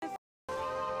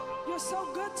You're so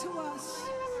good to us.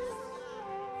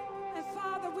 And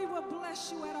Father, we will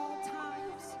bless you at all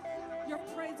times. Your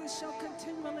praises shall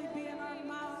continually be in our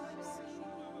mouths.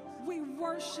 We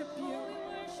worship you.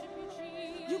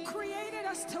 You created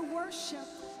us to worship.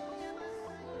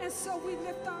 And so we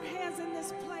lift our hands in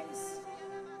this place.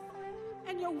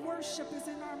 And your worship is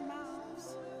in our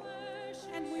mouths.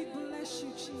 And we bless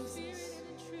you, Jesus.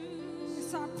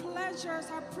 It's our pleasure,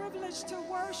 it's our privilege to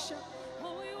worship.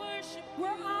 We're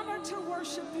honored to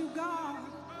worship you, God.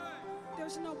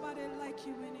 There's nobody like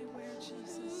you anywhere,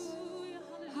 Jesus.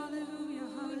 Hallelujah,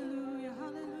 hallelujah,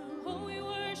 hallelujah. Oh, we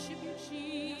worship you,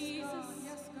 Jesus. Yes, God.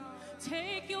 Yes, God.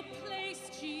 Take your place,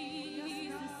 Jesus.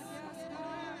 Yes, God. Yes,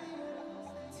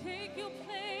 God. Take your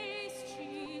place,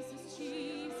 Jesus,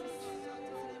 Jesus.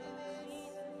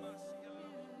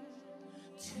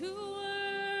 To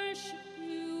worship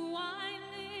you I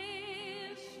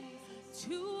live.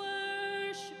 To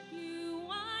worship you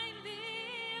I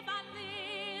live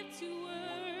to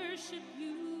worship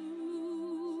you.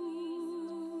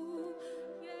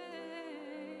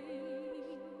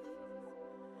 Yay.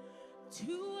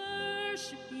 To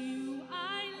worship you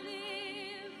I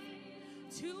live.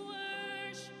 To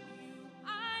worship you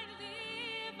I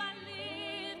live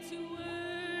to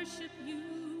worship you.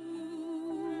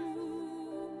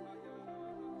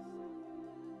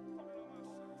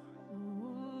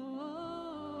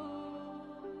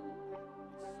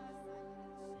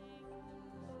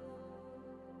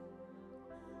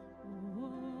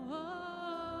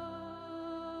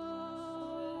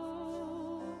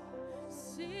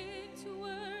 Sing to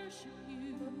worship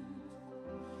you.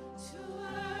 To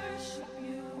worship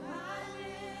you I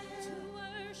live. To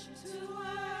worship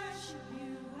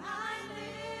you I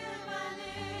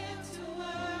live to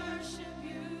worship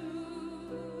you.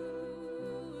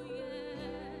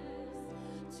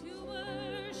 Yes, to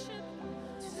worship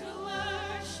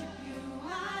you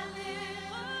I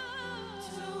live.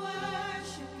 To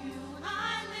worship you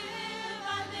I live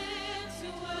to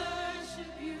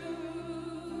worship you.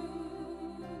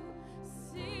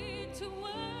 Sing to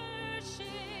worship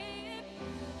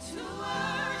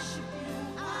you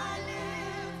I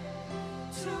live.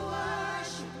 To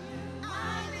worship you I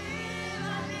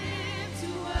live to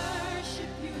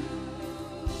worship you.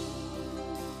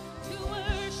 To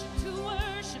worship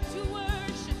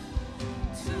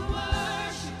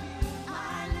you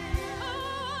I live.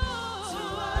 To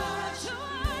worship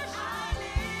I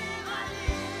live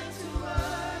to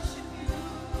worship you.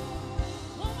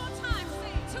 One more time,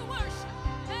 say to worship.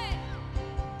 Hey.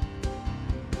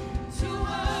 To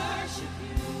worship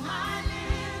you I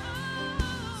live.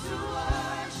 To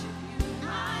worship you I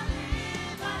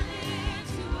live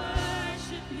to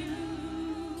worship you.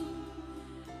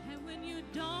 And when you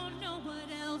don't know what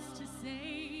else to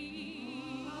say,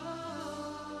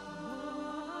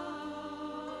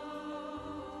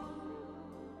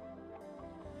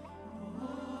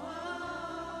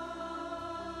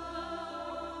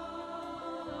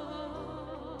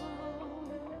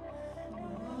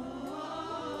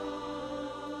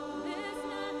 there's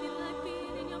nothing like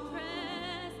being in your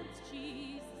presence,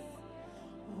 Jesus.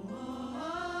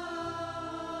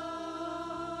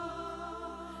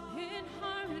 In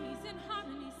harmony,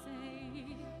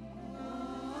 say.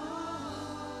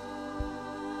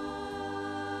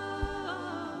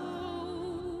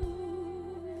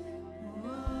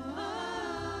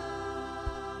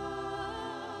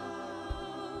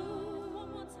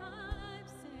 One more time,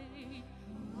 say.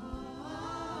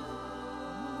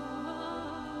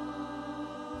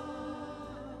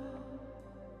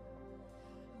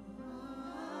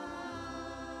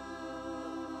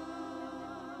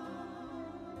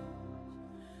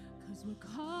 Cause we're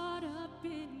caught up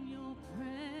in your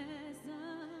presence.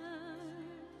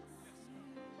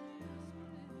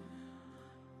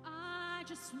 I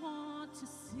just want to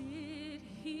sit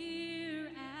here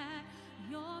at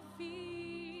your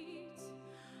feet.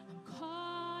 I'm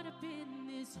caught up in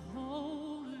this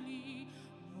holy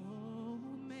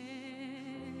moment.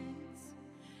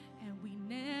 And we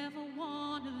never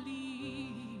want to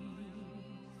leave.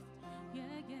 Yeah,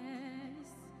 yes.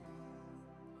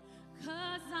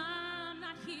 Cause I'm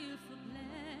not here for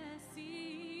blessings,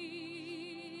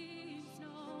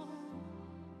 no.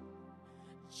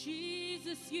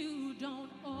 Jesus, you don't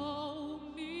owe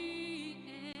me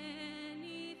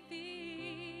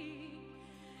anything.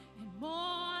 And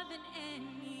more than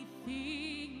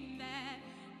anything that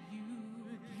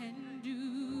you can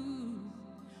do,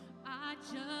 I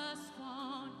just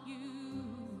want you.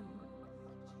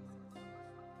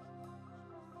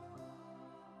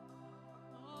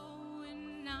 Oh,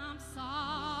 and I'm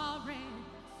sorry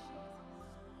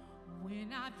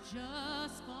when I've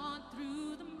just gone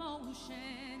through the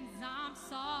motions. I'm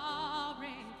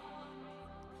sorry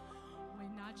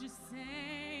when I just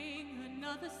sang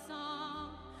another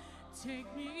song.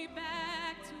 Take me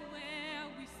back to where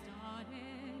we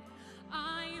started.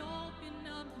 I open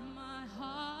up my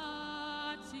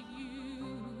heart to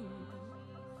you.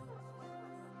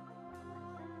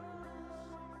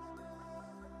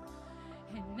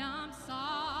 And I'm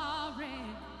sorry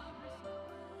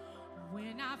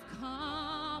when I've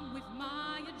come with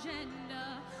my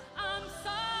agenda. I'm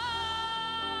sorry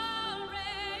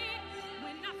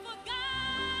when I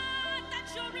forgot that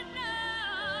you're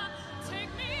enough.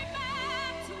 Take me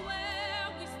back to where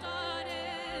we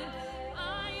started.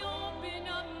 I open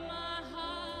up my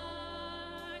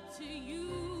heart to you.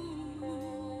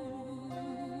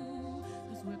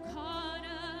 'Cause we're caught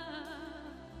up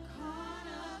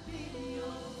in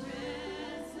your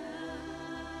presence.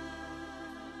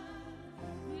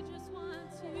 We just want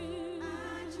to.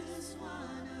 I just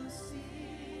want to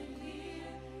sit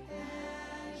here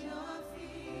at your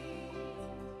feet,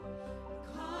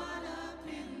 caught up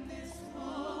in this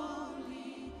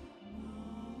holy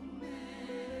moment.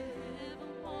 Never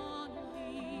wanna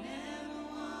leave. Never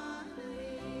wanna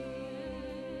leave.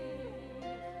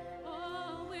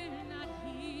 Oh, we're not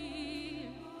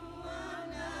here. I'm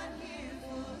not here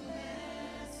for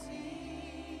blessing.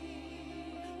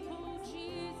 Oh,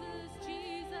 Jesus,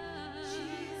 Jesus.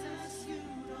 Jesus, you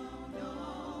don't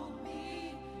owe me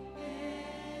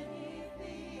anything.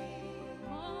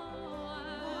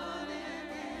 More than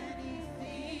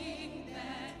anything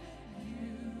that you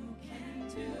can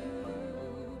do.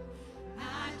 I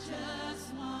just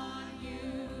want you.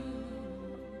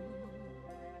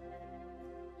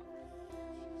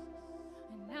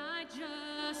 And I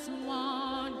just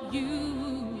want you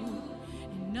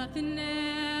and nothing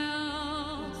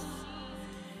else.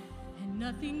 And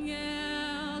nothing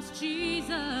else,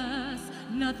 Jesus,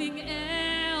 nothing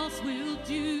else will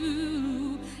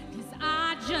do. 'Cause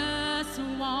I just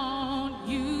want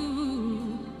you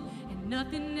and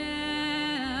nothing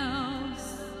else.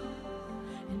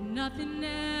 And nothing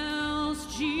else,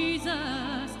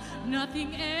 Jesus,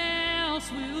 nothing else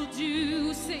will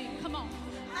do. Sing, come on.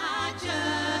 I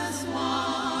just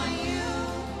want you.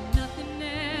 Nothing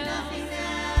else. Nothing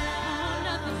else. Oh,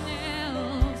 nothing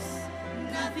else.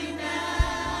 Nothing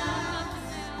else.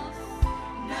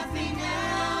 Nothing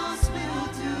else will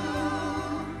do.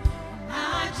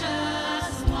 I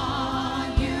just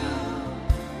want you.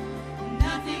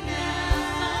 Nothing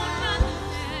else. Oh, nothing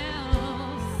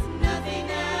else. Nothing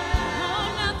else. Oh,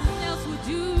 nothing else will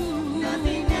do.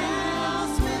 Nothing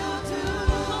else will do.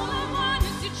 All I want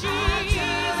is you,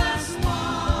 Jesus.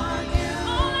 Want you.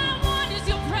 All I want is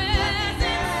your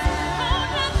presence. Oh,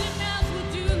 nothing else will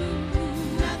do.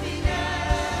 Nothing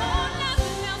else. Oh,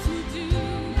 nothing else will do.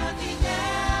 Nothing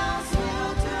else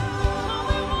will do. All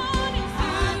we want is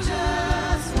you. I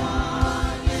just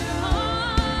want you.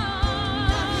 Oh,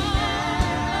 nothing else.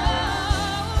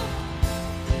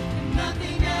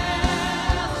 Nothing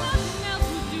else. Nothing else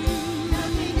will do.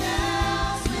 Nothing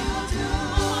else will do.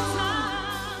 One more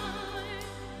time.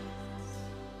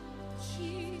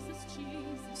 Jesus,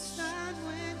 Jesus. Estando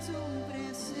en tu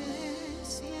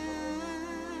presencia,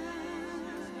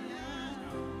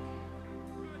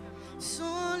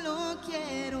 solo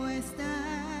quiero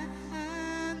estar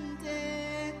ante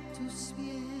tus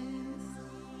pies,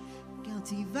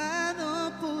 cautivado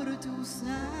por tu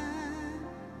santidad,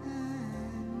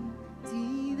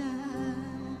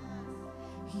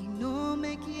 y no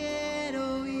me quiero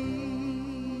ir.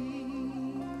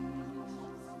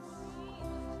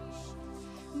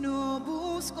 No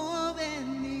busco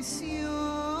bendiciones.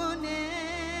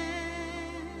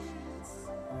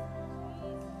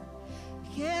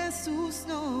 Jesús,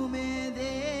 no me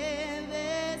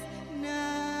debes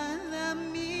nada a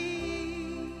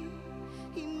mí,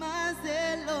 y más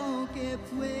de lo que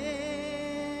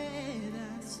puedas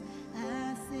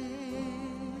hacer.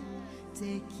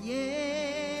 Te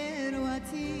quiero a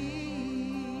ti.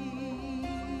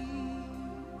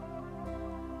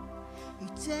 Y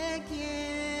te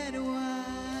quiero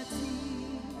a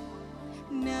ti,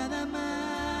 nada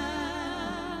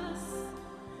más,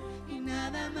 y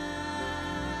nada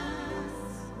más,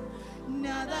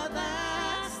 nada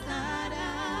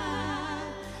bastará.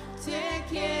 Te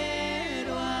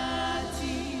quiero a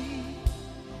ti,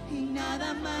 y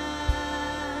nada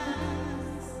más,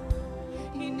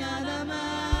 y nada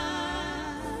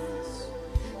más,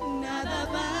 nada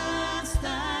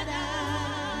bastará.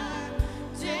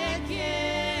 Te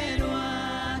quiero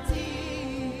a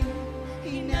ti,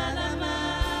 y nada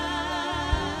más,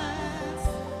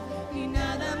 y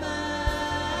nada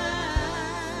más,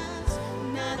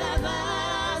 nada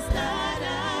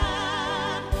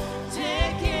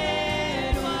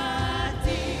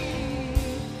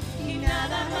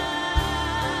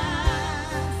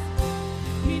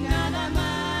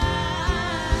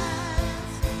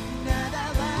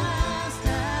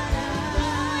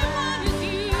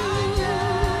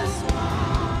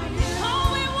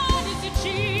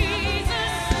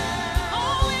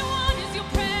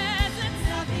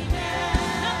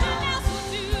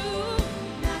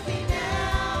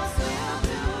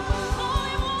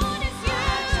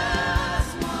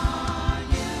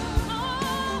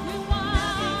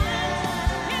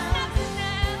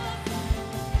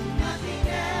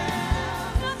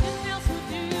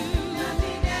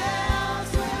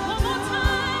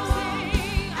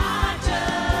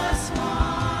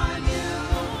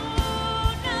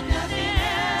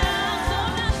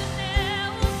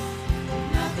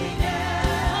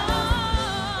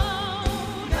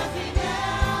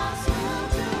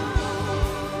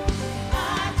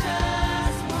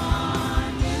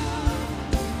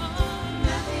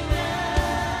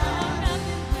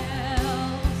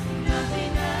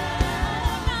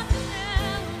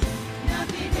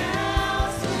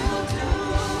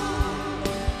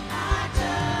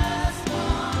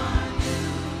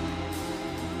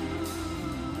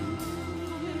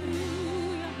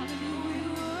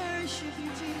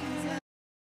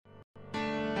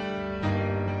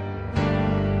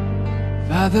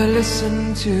Father,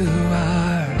 listen to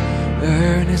our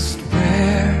earnest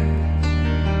prayer.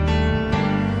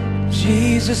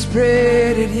 Jesus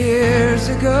prayed it years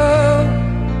ago,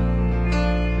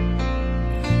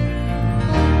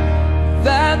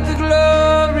 that the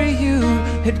glory you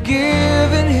had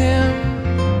given him,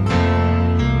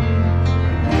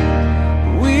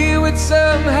 we would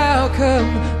somehow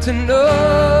come to know.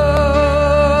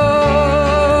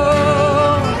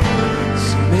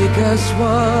 So make us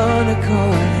one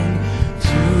according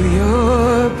to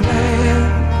your plan.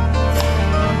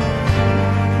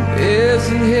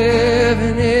 As in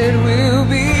heaven it will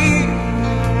be.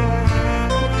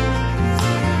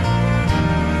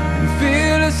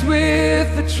 Fill us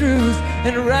with the truth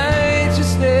and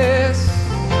righteousness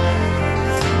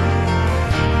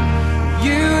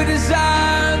you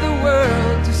desire the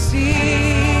world to see.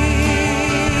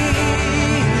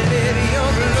 Let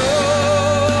your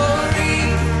glory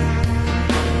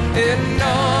and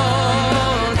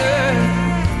honor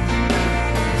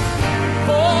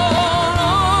fall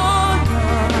on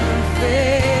our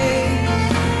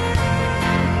face.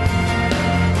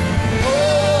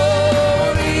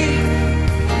 Holy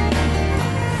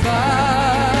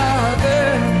Father,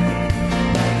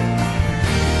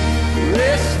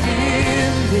 rest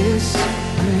in this place.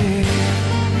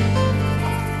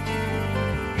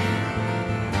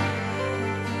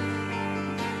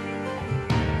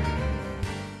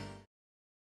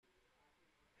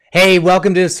 Hey,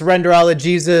 welcome to the Surrender All to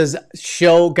Jesus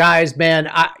show, guys.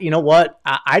 Man, you know what?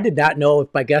 I did not know if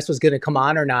my guest was going to come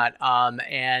on or not.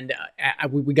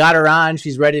 We got her on.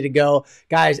 She's ready to go.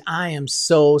 Guys, I am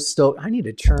so stoked. I need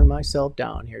to turn myself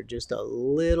down here just a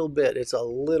little bit. It's a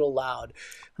little loud.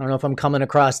 I don't know if I'm coming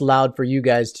across loud for you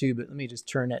guys too, but let me just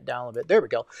turn that down a bit. There we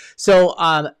go. So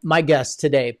my guest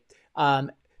today,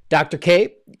 Dr.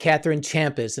 K, Catherine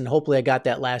Champus, and hopefully I got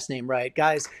that last name right.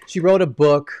 Guys, she wrote a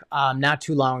book not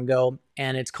too long ago,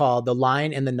 and it's called The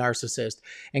Lion and the Narcissist.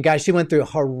 And guys, she went through a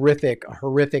horrific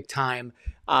time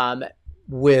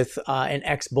with an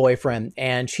ex-boyfriend,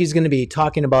 and she's going to be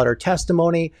talking about her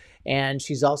testimony, and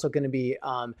she's also going to be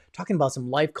talking about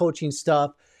some life coaching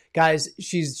stuff. Guys,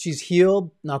 she's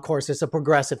healed. Now, of course, it's a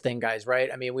progressive thing, guys, right?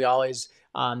 I mean, we always...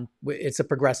 it's a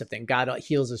progressive thing. God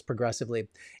heals us progressively.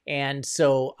 And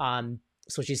so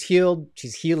she's healed,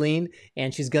 she's healing,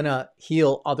 and she's going to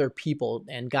heal other people,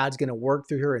 and God's going to work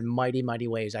through her in mighty, mighty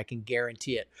ways. I can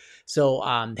guarantee it. So,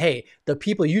 hey, the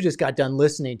people you just got done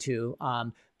listening to,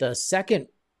 the second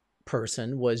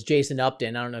person was Jason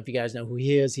Upton. I don't know if you guys know who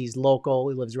he is. He's local.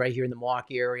 He lives right here in the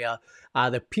Milwaukee area.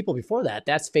 The people before that,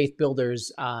 that's Faith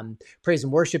Builders praise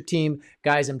and worship team.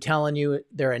 Guys, I'm telling you,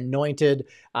 they're anointed.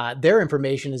 Their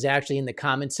information is actually in the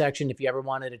comment section. If you ever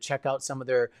wanted to check out some of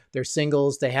their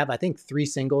singles, they have, I think, 3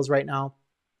 singles right now.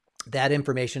 That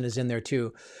information is in there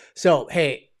too. So,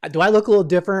 hey, do I look a little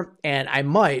different? And I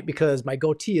might, because my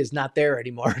goatee is not there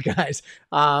anymore, guys.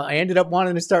 I ended up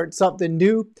wanting to start something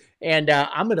new, and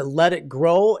I'm going to let it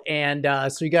grow. And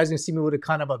so you guys can see me with a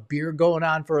kind of a beard going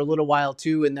on for a little while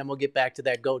too, and then we'll get back to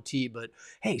that goatee. But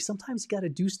hey, sometimes you got to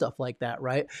do stuff like that,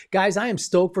 right? Guys, I am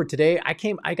stoked for today. I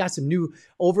got some new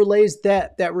overlays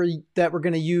that we're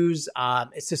going to use.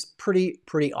 It's just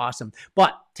pretty awesome.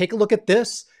 But take a look at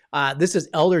this. This is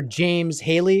Elder James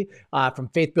Haley from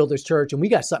Faith Builders Church, and we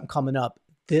got something coming up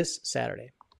this Saturday.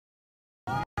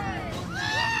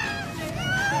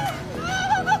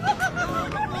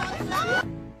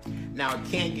 Now, I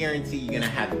can't guarantee you're going to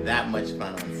have that much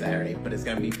fun on Saturday, but it's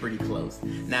going to be pretty close.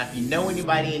 Now, if you know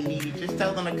anybody in need, just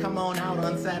tell them to come on out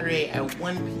on Saturday at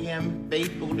 1 p.m.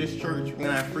 Faith Builders Church. We're going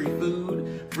to have free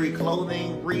food, free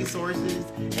clothing, resources,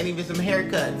 and even some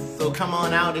haircuts. So come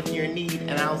on out if you're in need,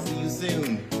 and I'll see you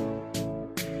soon.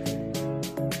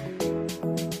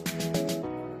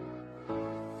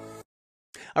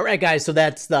 All right, guys, so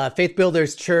that's the Faith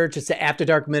Builders Church. It's the After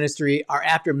Dark Ministry. Our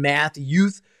Aftermath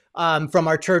youth from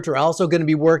our church are also going to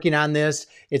be working on this.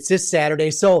 It's this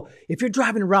Saturday. So if you're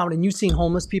driving around and you've seen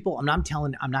homeless people, I'm not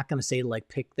going to say like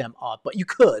pick them up, but you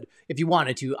could if you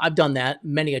wanted to. I've done that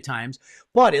many a times,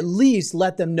 but at least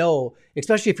let them know,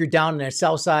 especially if you're down in the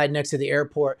south side next to the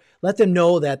airport, let them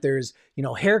know that there's,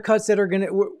 haircuts that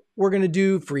we're going to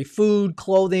do, free food,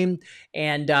 clothing,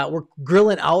 and we're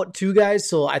grilling out too, guys.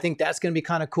 So I think that's going to be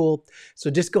kind of cool.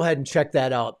 So just go ahead and check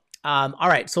that out. All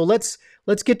right. So let's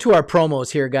get to our promos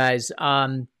here, guys.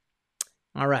 All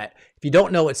right. If you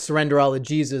don't know what Surrender All to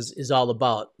Jesus is all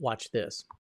about, watch this.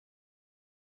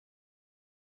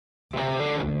 Are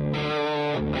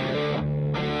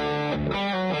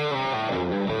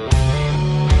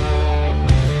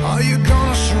you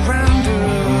gonna surrender?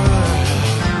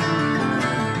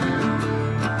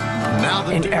 Now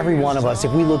And every one of us,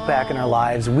 if we look back in our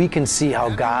lives, we can see how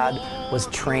God was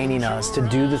training us to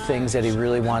do the things that He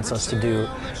really wants us to do.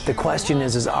 The question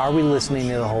is are we listening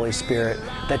to the Holy Spirit?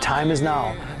 The time is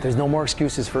now. There's no more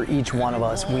excuses for each one of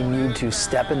us. We need to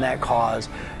step in that cause,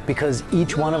 because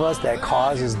each one of us, that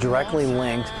cause is directly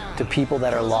linked to people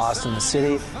that are lost in the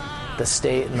city, the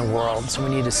state, and the world. So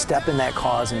we need to step in that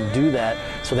cause and do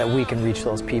that so that we can reach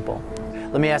those people.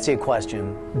 Let me ask you a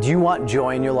question. Do you want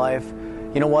joy in your life?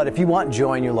 You know what? If you want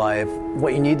joy in your life,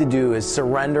 what you need to do is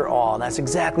surrender all. And that's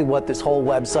exactly what this whole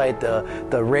website,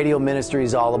 the radio ministry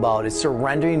is all about, is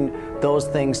surrendering those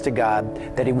things to God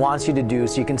that He wants you to do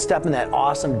so you can step in that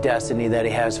awesome destiny that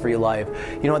He has for your life.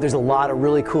 You know what? There's a lot of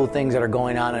really cool things that are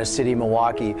going on in the city of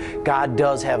Milwaukee. God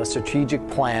does have a strategic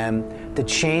plan to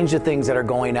change the things that are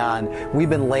going on. We've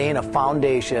been laying a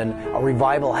foundation. A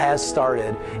revival has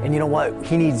started. And you know what?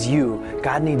 He needs you.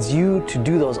 God needs you to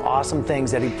do those awesome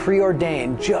things that He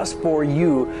preordained just for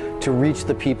you to reach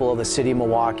the people of the city of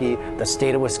Milwaukee, the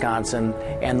state of Wisconsin,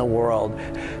 and the world.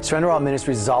 Surrender All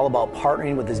Ministries is all about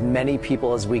partnering with as many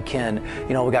people as we can.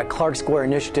 You know, we got Clark Square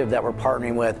Initiative that we're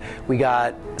partnering with. We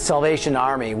got Salvation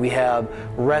Army. We have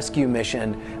Rescue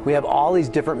Mission. We have all these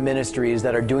different ministries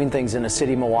that are doing things in the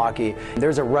city of Milwaukee.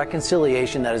 There's a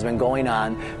reconciliation that has been going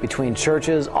on between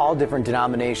churches, all different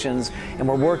denominations, and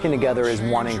we're working together as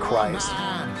one in Christ.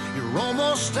 You're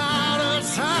almost out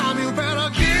of time, you better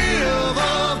give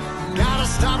up. Gotta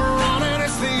stop running,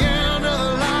 it's the end of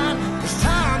the line. It's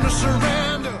time to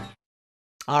surrender.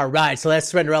 All right, so that's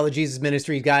Surrender All to Jesus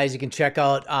Ministry, guys. You can check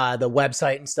out the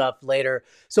website and stuff later.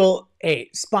 So, hey,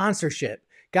 sponsorship.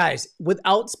 Guys,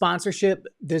 without sponsorship,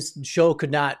 this show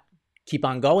could not keep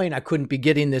on going. I couldn't be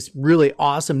getting this really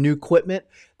awesome new equipment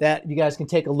that you guys can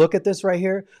take a look at this right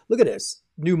here. Look at this.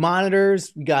 New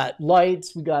monitors, we got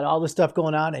lights, we got all this stuff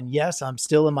going on. And yes, I'm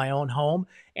still in my own home.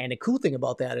 And the cool thing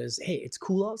about that is, hey, it's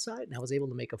cool outside and I was able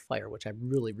to make a fire, which I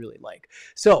really, really like.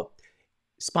 So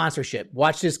sponsorship,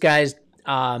 watch this, guys.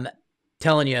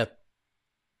 Telling you,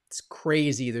 it's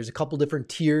crazy. There's a couple different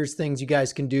tiers, things you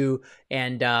guys can do.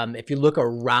 And if you look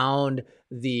around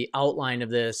the outline of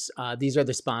this, these are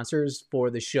the sponsors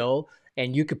for the show.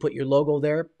 And you could put your logo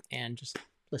there and just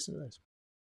listen to this.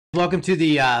 Welcome to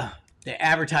the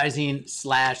advertising /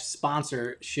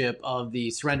 sponsorship of the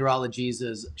Surrender All to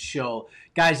Jesus show.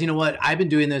 Guys, you know what? I've been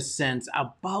doing this since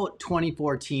about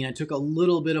 2014. I took a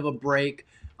little bit of a break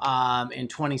in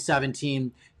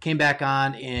 2017, came back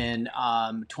on in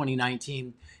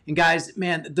 2019. And guys,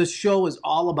 man, the show is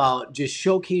all about just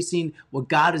showcasing what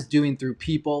God is doing through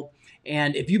people.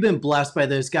 And if you've been blessed by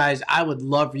this, guys, I would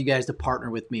love for you guys to partner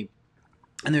with me.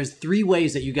 And there's 3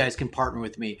 ways that you guys can partner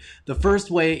with me. The first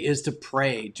way is to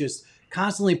pray. Just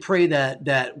constantly pray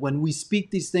that when we speak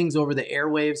these things over the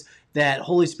airwaves, that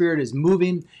Holy Spirit is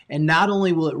moving. And not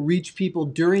only will it reach people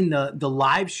during the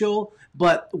live show,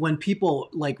 but when people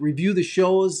like review the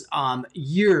shows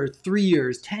year, 3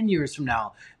 years, 10 years from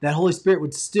now, that Holy Spirit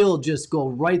would still just go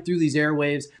right through these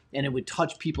airwaves and it would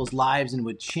touch people's lives and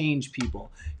would change people.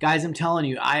 Guys, I'm telling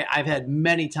you, I've had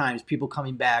many times people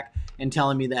coming back and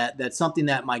telling me that something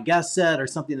that my guest said or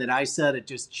something that I said, it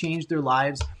just changed their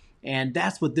lives. And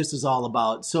that's what this is all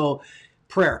about. So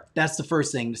prayer, that's the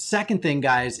first thing. The second thing,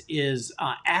 guys, is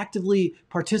actively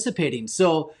participating.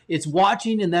 So it's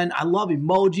watching, and then I love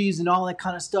emojis and all that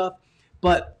kind of stuff.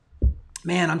 But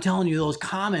man, I'm telling you, those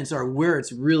comments are where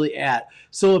it's really at.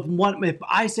 So if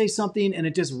I say something and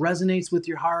it just resonates with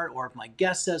your heart, or if my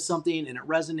guest says something and it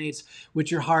resonates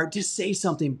with your heart, just say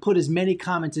something. Put as many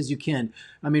comments as you can.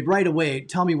 I mean, right away,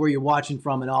 tell me where you're watching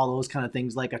from and all those kind of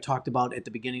things like I talked about at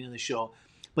the beginning of the show.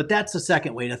 But that's the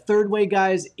second way. The third way,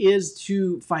 guys, is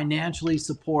to financially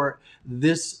support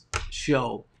this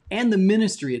show and the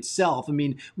ministry itself. I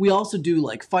mean, we also do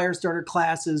like fire starter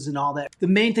classes and all that. The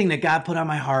main thing that God put on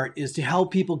my heart is to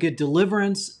help people get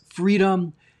deliverance,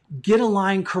 freedom, get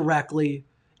aligned correctly,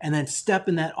 and then step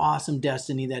in that awesome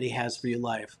destiny that He has for your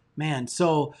life. Man,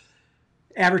 so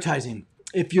advertising.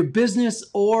 If your business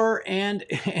or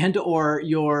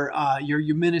your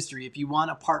ministry, if you want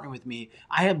to partner with me,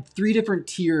 I have 3 different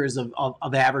tiers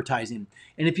of advertising.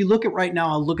 And if you look at right now,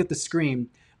 I'll look at the screen.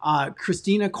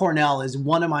 Christina Cornell is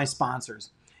one of my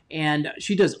sponsors, and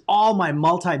she does all my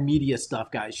multimedia stuff,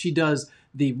 guys. She does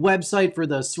the website for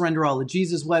the Surrender All to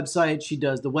Jesus website. She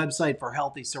does the website for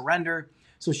Healthy Surrender.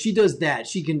 So she does that.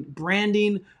 She can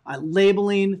branding,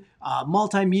 labeling,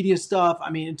 multimedia stuff. I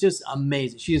mean, it's just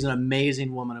amazing. She is an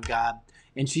amazing woman of God.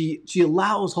 And she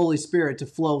allows Holy Spirit to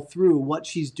flow through what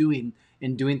she's doing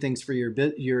and doing things for your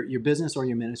business or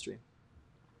your ministry.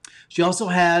 She also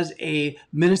has a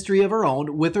ministry of her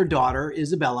own with her daughter,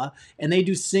 Isabella, and they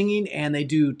do singing and they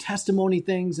do testimony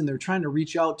things, and they're trying to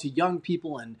reach out to young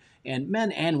people and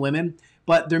men and women.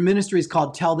 But their ministry is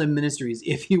called Tell Them Ministries.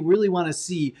 If you really want to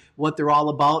see what they're all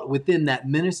about within that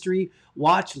ministry,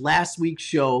 watch last week's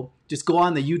show. Just go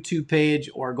on the YouTube page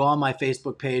or go on my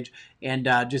Facebook page and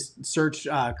just search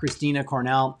Christina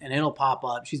Cornell, and it'll pop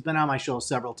up. She's been on my show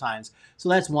several times. So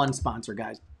that's one sponsor,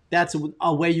 guys. That's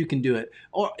a way you can do it.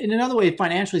 Or in another way,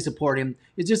 financially support him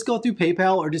is just go through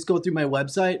PayPal or just go through my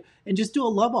website and just do a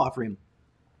love offering.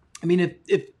 I mean,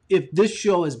 if this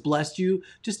show has blessed you,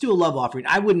 just do a love offering.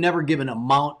 I would never give an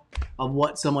amount of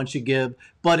what someone should give,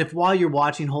 but if while you're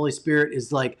watching, Holy Spirit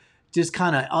is like just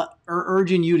kind of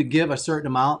urging you to give a certain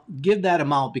amount, give that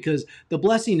amount, because the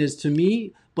blessing is to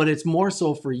me, but it's more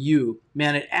so for you.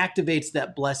 Man, it activates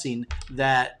that blessing,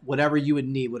 that whatever you would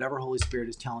need, whatever Holy Spirit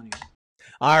is telling you.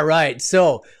 All right,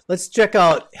 so let's check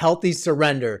out Healthy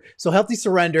Surrender. So Healthy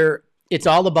Surrender, it's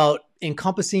all about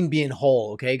encompassing being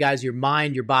whole, okay, guys? Your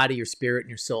mind, your body, your spirit, and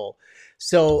your soul.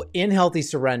 So in Healthy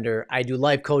Surrender, I do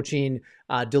life coaching,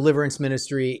 deliverance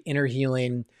ministry, inner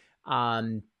healing, mentoring,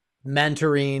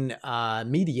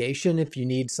 mediation if you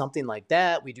need something like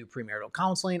that. We do premarital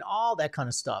counseling, all that kind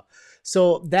of stuff.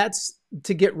 So that's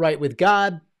to get right with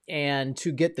God and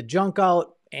to get the junk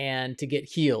out and to get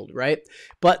healed, right?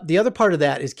 But the other part of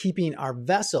that is keeping our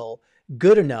vessel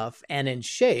good enough and in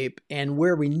shape and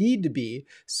where we need to be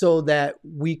so that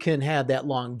we can have that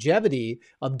longevity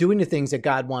of doing the things that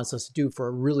God wants us to do for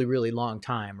a really, really long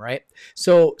time, right?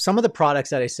 So some of the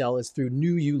products that I sell is through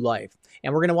New You Life.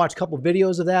 And we're going to watch a couple of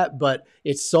videos of that, but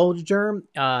it's Sojourn,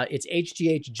 it's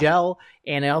HGH gel,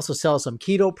 and I also sell some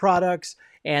keto products.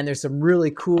 And there's some really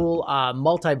cool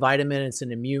multivitamin. It's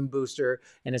an immune booster,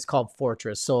 and it's called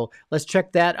Fortress. So let's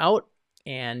check that out,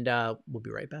 and we'll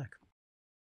be right back.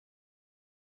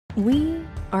 We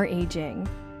are aging.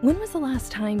 When was the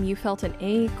last time you felt an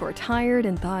ache or tired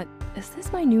and thought, is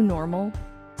this my new normal?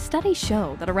 Studies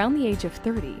show that around the age of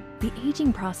 30, the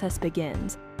aging process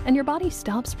begins, and your body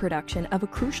stops production of a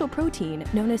crucial protein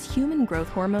known as human growth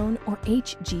hormone, or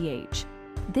HGH.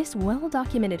 This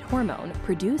well-documented hormone,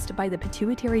 produced by the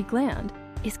pituitary gland,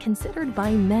 is considered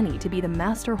by many to be the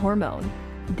master hormone.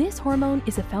 This hormone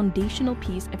is a foundational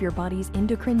piece of your body's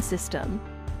endocrine system.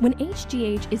 When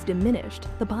HGH is diminished,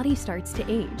 the body starts to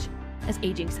age. As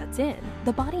aging sets in,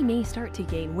 the body may start to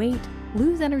gain weight,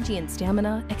 lose energy and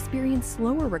stamina, experience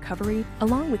slower recovery,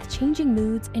 along with changing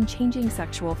moods and changing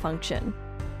sexual function.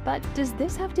 But does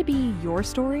this have to be your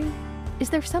story? Is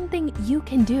there something you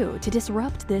can do to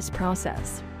disrupt this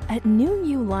process? At New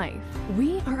You Life,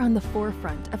 we are on the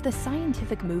forefront of the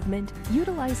scientific movement,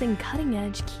 utilizing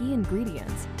cutting-edge key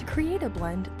ingredients to create a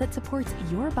blend that supports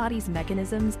your body's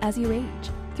mechanisms as you age.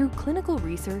 Through clinical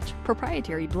research,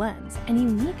 proprietary blends, and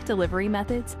unique delivery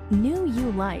methods, New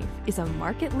You Life is a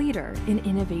market leader in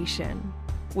innovation.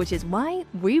 Which is why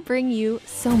we bring you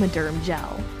Somaderm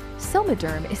Gel.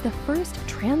 Somaderm is the first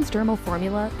transdermal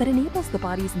formula that enables the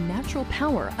body's natural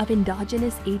power of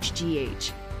endogenous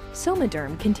HGH.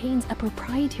 Somaderm contains a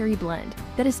proprietary blend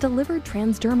that is delivered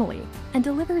transdermally and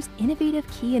delivers innovative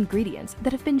key ingredients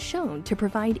that have been shown to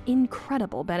provide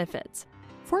incredible benefits.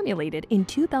 Formulated in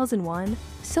 2001,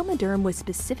 Somaderm was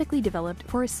specifically developed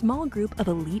for a small group of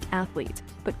elite athletes,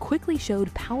 but quickly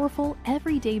showed powerful,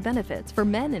 everyday benefits for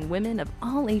men and women of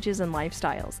all ages and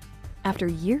lifestyles. After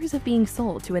years of being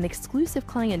sold to an exclusive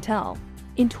clientele,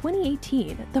 in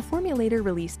 2018, the formulator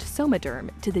released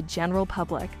Somaderm to the general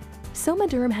public.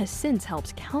 Somaderm has since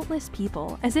helped countless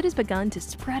people as it has begun to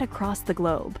spread across the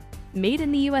globe. Made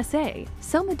in the USA,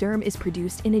 Somaderm is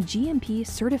produced in a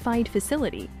GMP-certified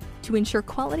facility to ensure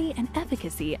quality and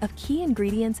efficacy of key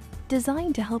ingredients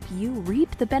designed to help you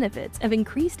reap the benefits of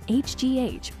increased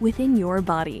HGH within your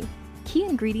body. Key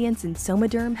ingredients in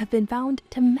Somaderm have been found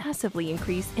to massively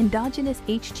increase endogenous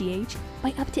HGH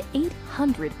by up to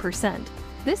 800%.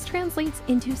 This translates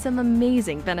into some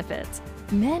amazing benefits.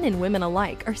 Men and women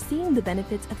alike are seeing the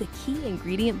benefits of the key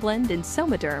ingredient blend in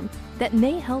Somaderm that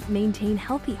may help maintain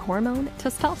healthy hormone,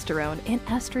 testosterone, and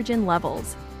estrogen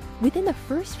levels. Within the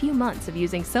first few months of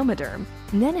using Somaderm,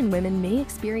 men and women may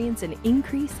experience an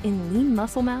increase in lean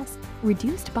muscle mass,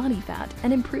 reduced body fat,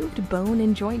 and improved bone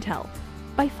and joint health.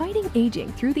 By fighting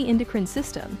aging through the endocrine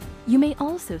system, you may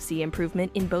also see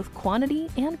improvement in both quantity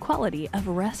and quality of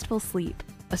restful sleep,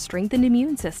 a strengthened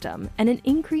immune system, and an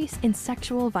increase in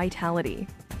sexual vitality.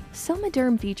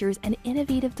 Somaderm features an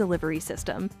innovative delivery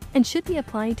system and should be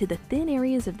applied to the thin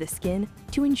areas of the skin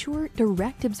to ensure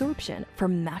direct absorption for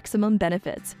maximum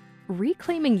benefits.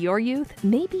 Reclaiming your youth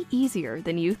may be easier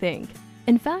than you think.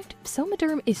 In fact,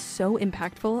 Somaderm is so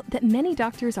impactful that many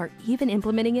doctors are even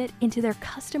implementing it into their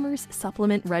customers'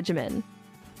 supplement regimen.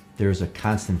 There's a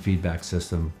constant feedback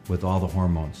system with all the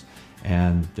hormones,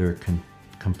 and they're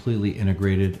completely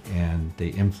integrated, and they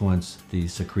influence the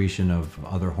secretion of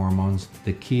other hormones.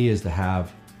 The key is to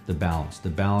have the balance. The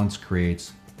balance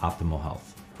creates optimal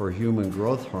health. For human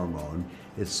growth hormone,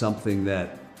 it's something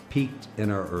that peaked in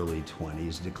our early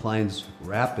 20s, declines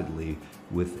rapidly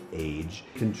with age,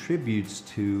 contributes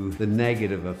to the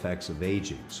negative effects of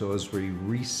aging. So as we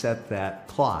reset that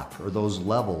clock, or those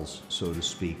levels, so to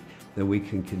speak, then we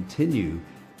can continue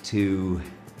to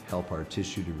help our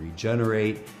tissue to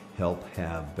regenerate, help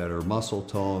have better muscle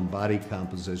tone, body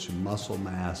composition, muscle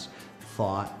mass,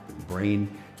 thought,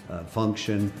 brain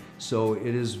function. So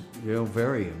it is,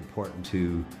 very important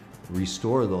to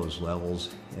restore those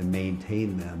levels and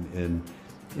maintain them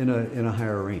in a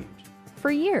higher range. For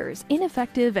years,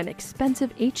 ineffective and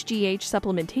expensive HGH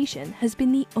supplementation has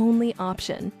been the only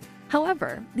option.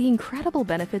 However, the incredible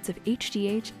benefits of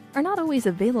HGH are not always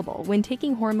available when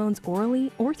taking hormones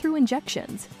orally or through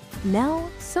injections. Now,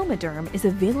 Somaderm is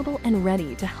available and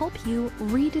ready to help you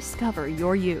rediscover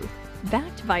your youth.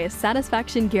 Backed by a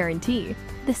satisfaction guarantee,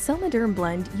 the Somaderm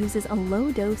blend uses a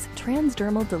low-dose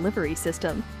transdermal delivery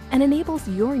system and enables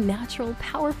your natural,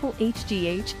 powerful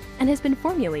HGH, and has been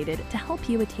formulated to help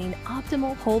you attain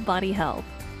optimal whole body health.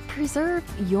 Preserve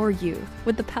your youth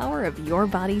with the power of your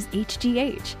body's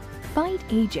HGH. Fight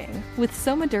aging with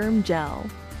Somaderm Gel.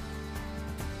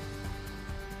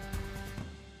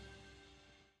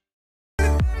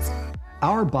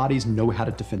 Our bodies know how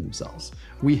to defend themselves.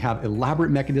 We have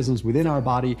elaborate mechanisms within our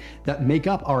body that make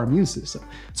up our immune system.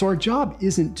 So our job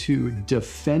isn't to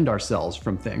defend ourselves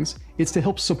from things, it's to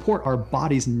help support our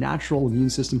body's natural immune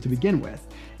system to begin with.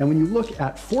 And when you look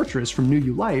at Fortress from New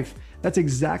You Life, that's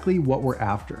exactly what we're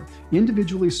after.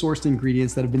 Individually sourced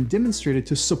ingredients that have been demonstrated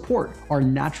to support our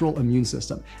natural immune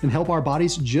system and help our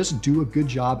bodies just do a good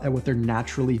job at what they're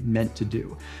naturally meant to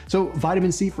do. So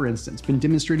vitamin C, for instance, been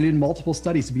demonstrated in multiple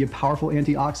studies to be a powerful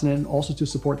antioxidant and also to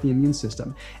support the immune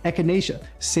system. Echinacea,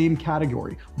 same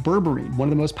category. Berberine, one of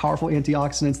the most powerful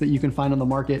antioxidants that you can find on the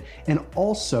market, and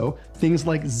also things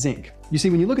like zinc. You see,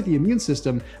 when you look at the immune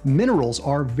system, minerals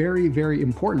are very, very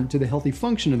important to the healthy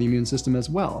function of the immune system as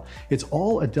well. It's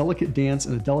all a delicate dance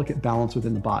and a delicate balance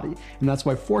within the body. And that's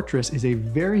why Fortress is a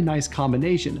very nice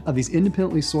combination of these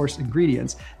independently sourced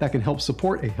ingredients that can help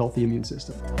support a healthy immune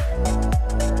system.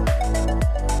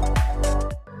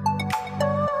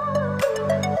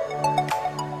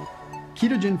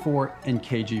 Ketogen 4 and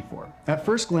KG4. At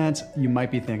first glance, you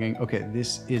might be thinking, okay,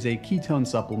 this is a ketone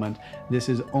supplement. This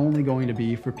is only going to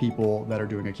be for people that are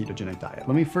doing a ketogenic diet.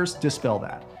 Let me first dispel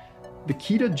that. The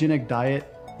ketogenic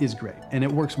diet is great, and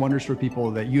it works wonders for people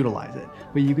that utilize it,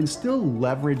 but you can still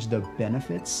leverage the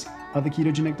benefits of the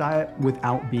ketogenic diet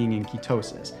without being in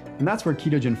ketosis. And that's where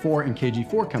Ketogen 4 and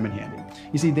KG4 come in handy.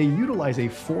 You see, they utilize a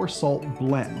 4-salt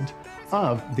blend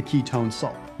of the ketone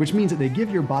salt, which means that they give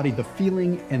your body the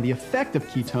feeling and the effect of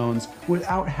ketones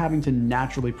without having to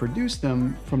naturally produce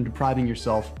them from depriving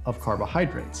yourself of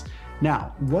carbohydrates.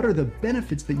 Now, what are the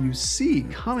benefits that you see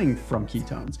coming from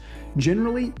ketones?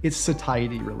 Generally, it's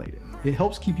satiety related. It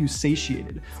helps keep you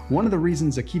satiated. One of the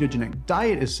reasons a ketogenic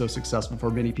diet is so successful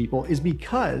for many people is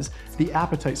because the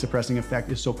appetite suppressing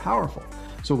effect is so powerful.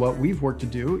 So what we've worked to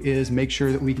do is make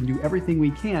sure that we can do everything we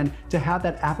can to have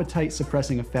that appetite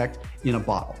suppressing effect in a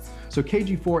bottle. So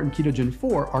KG4 and Ketogen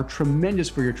 4 are tremendous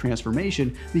for your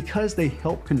transformation because they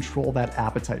help control that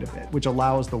appetite a bit, which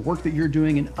allows the work that you're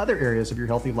doing in other areas of your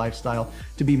healthy lifestyle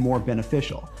to be more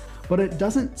beneficial. But it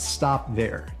doesn't stop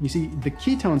there. You see, the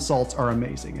ketone salts are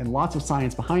amazing and lots of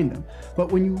science behind them.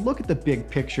 But when you look at the big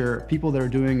picture, people that are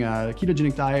doing a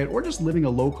ketogenic diet or just living a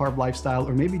low carb lifestyle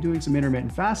or maybe doing some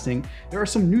intermittent fasting, there are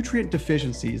some nutrient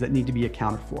deficiencies that need to be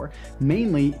accounted for,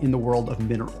 mainly in the world of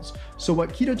minerals. So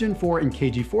what Ketogen 4 and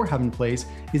KG4 have in place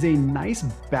is a nice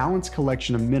balanced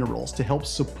collection of minerals to help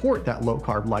support that low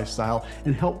carb lifestyle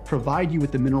and help provide you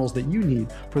with the minerals that you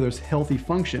need for those healthy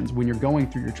functions when you're going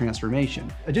through your transformation.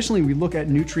 Additionally, we look at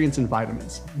nutrients and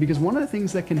vitamins, because one of the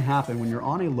things that can happen when you're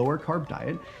on a lower carb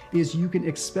diet is you can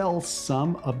expel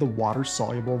some of the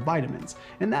water-soluble vitamins.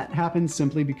 And that happens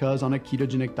simply because on a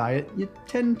ketogenic diet, you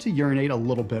tend to urinate a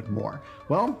little bit more.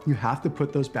 Well, you have to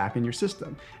put those back in your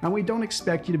system. And we don't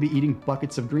expect you to be eating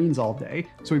buckets of greens all day,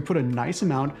 so we put a nice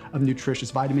amount of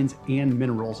nutritious vitamins and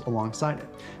minerals alongside it.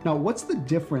 Now, what's the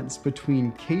difference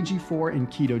between KG4 and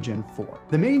Ketogen 4?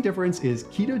 The main difference is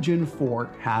Ketogen 4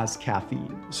 has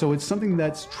caffeine. So it's something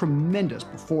that's tremendous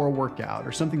before a workout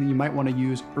or something that you might want to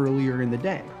use earlier in the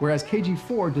day. Whereas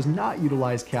KG4 does not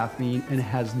utilize caffeine and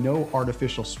has no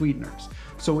artificial sweeteners.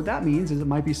 So what that means is it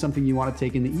might be something you want to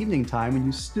take in the evening time when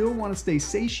you still want to stay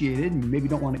satiated and you maybe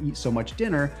don't want to eat so much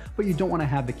dinner, but you don't want to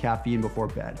have the caffeine before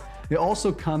bed. They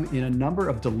also come in a number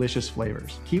of delicious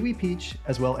flavors, kiwi peach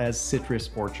as well as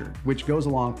citrus orchard, which goes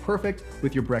along perfect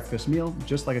with your breakfast meal,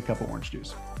 just like a cup of orange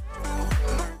juice.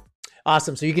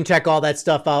 Awesome. So you can check all that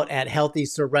stuff out at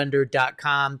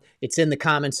healthysurrender.com. It's in the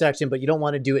comment section, but you don't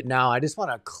want to do it now. I just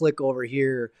want to click over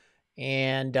here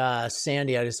and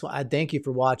Sandy, I thank you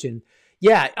for watching.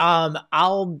 Yeah,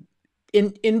 I'll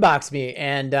inbox me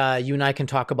and you and I can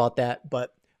talk about that.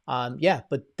 But yeah,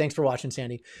 but thanks for watching,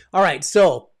 Sandy. All right,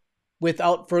 so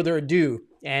without further ado,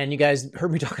 and you guys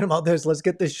heard me talking about this, let's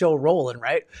get this show rolling,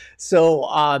 right? So,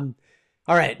 all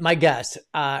right, my guest,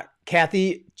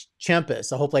 Kathy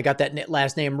Chempis. I hope I got that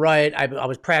last name right. I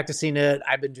was practicing it.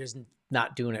 I've been just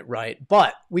not doing it right,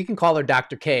 but we can call her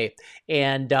Dr. K.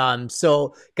 And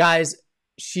so, guys,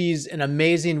 she's an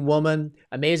amazing woman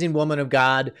of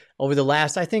God. Over the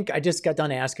last, I think I just got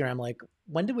done asking her, I'm like,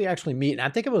 when did we actually meet? And I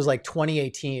think it was like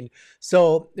 2018.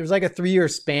 So there was like a 3-year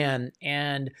span,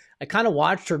 and I kind of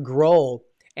watched her grow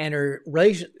and her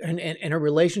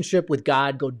relationship with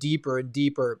God go deeper and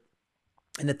deeper.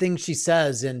 And the things she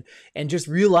says and just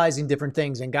realizing different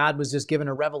things. And God was just giving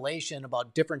a revelation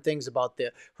about different things about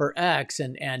her ex.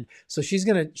 And so she's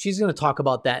gonna talk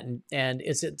about that. And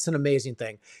it's an amazing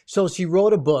thing. So she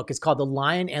wrote a book. It's called The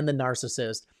Lion and the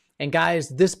Narcissist. And guys,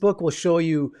 this book will show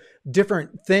you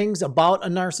different things about a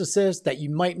narcissist that you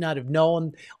might not have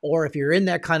known. Or if you're in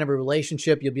that kind of a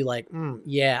relationship, you'll be like,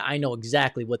 yeah, I know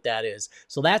exactly what that is.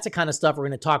 So that's the kind of stuff we're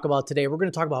going to talk about today. We're going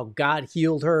to talk about how God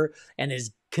healed her and is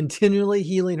continually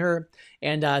healing her.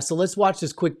 And so let's watch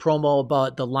this quick promo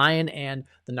about The Lion and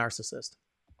the Narcissist.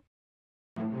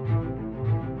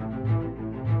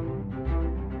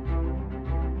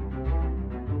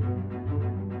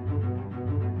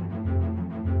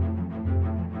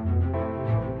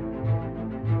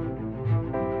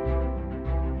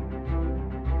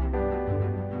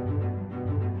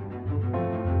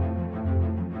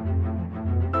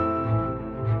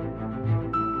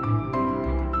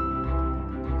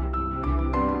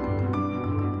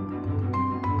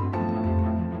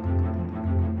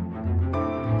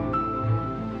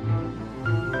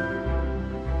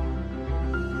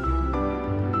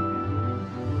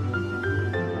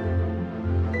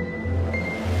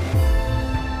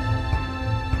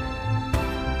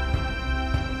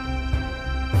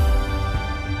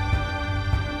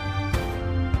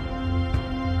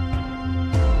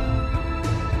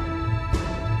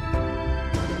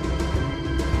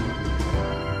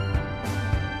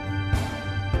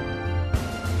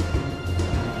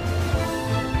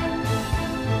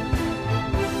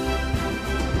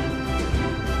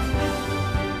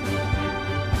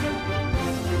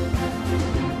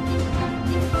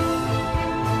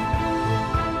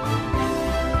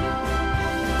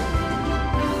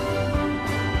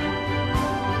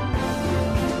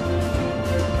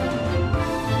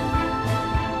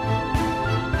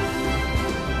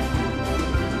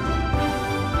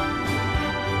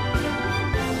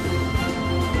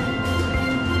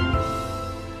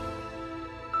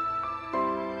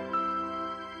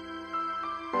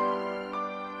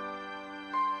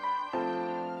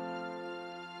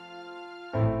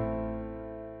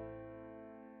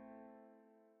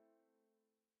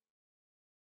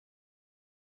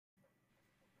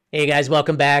 Hey guys,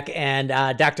 welcome back. And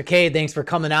Dr. K, thanks for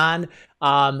coming on.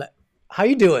 How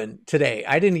you doing today?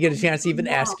 I didn't get a chance to even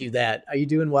ask you that. Are you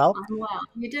doing well? I'm well.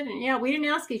 You didn't. Yeah, we didn't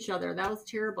ask each other. That was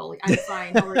terrible. I'm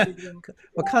fine. How are you doing?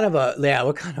 What kind of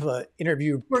a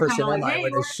interview person am I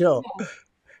with this show?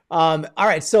 All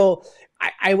right, so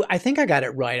I think I got it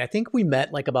right. I think we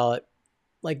met about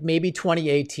maybe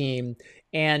 2018,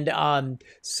 and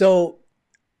so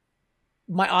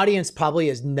my audience probably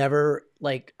has never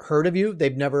heard of you.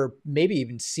 They've never maybe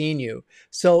even seen you.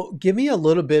 So give me a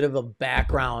little bit of a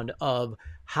background of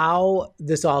how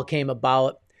this all came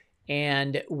about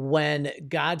and when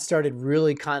God started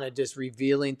really kind of just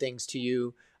revealing things to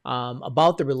you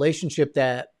about the relationship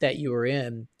that you were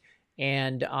in,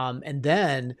 and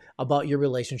then about your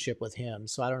relationship with Him.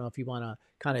 So I don't know if you want to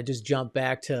kind of just jump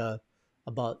back to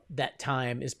about that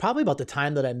time. It's probably about the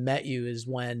time that I met you is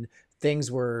when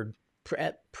things were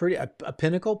pretty a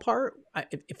pinnacle part. I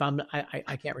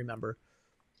can't remember.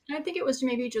 I think it was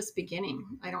maybe just beginning.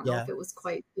 I don't know if it was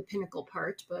quite the pinnacle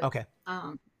part, but okay.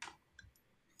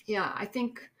 Yeah, I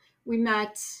think we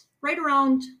met right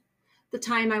around the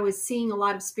time I was seeing a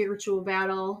lot of spiritual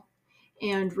battle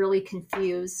and really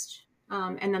confused.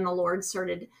 And then the Lord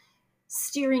started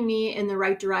steering me in the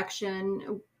right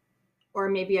direction, or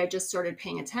maybe I just started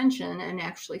paying attention and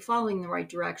actually following the right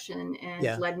direction,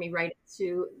 and led me right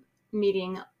to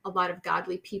meeting a lot of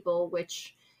godly people,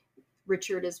 which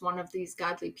Richard is one of these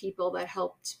godly people that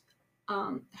helped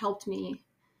me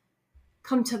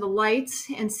come to the light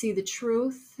and see the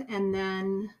truth, and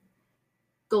then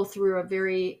go through a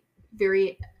very,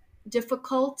 very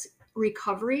difficult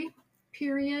recovery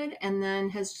period, and then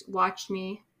has watched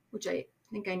me, which I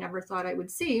think I never thought I would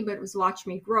see, but it was watched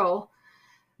me grow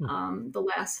the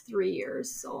last 3 years.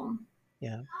 So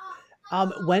yeah.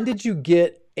 When did you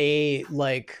get a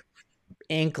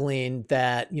inkling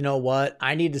that, you know what,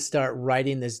 I need to start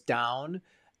writing this down,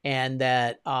 and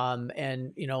that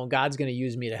and God's going to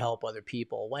use me to help other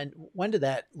people? When did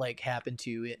that happen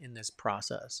to you in this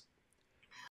process?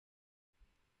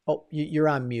 Oh, you're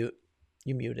on mute.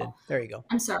 You muted. There you go.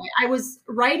 I'm sorry. I was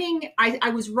writing.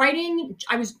 I was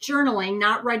journaling,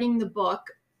 not writing the book.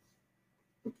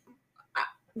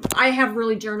 I have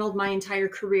really journaled my entire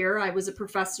career. I was a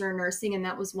professor in nursing, and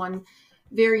that was one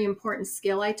very important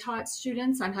skill I taught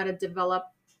students on how to develop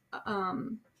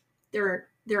their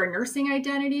nursing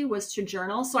identity, was to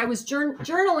journal. So I was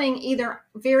journaling either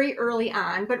very early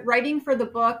on, but writing for the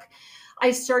book,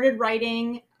 I started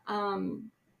writing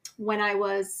when I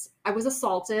was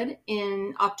assaulted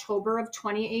in October of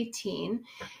 2018,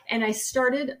 and I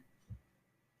started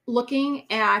looking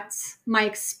at my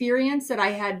experience that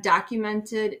I had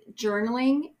documented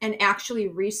journaling and actually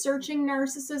researching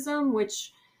narcissism,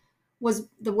 which was,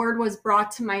 the word was brought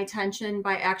to my attention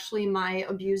by actually my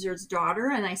abuser's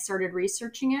daughter, and I started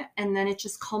researching it, and then it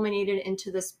just culminated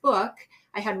into this book.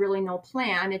 I had really no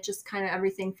plan. It just kind of,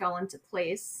 everything fell into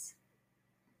place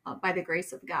by the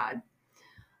grace of God.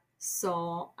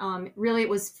 So really,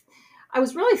 I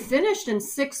was really finished in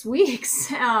 6 weeks.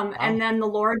 Wow. And then the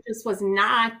Lord just was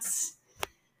not,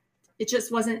 it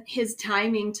just wasn't his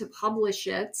timing to publish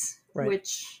it, right,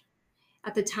 which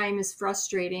at the time is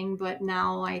frustrating. But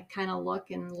now I kind of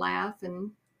look and laugh and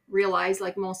realize,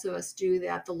 like most of us do,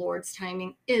 that the Lord's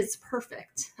timing is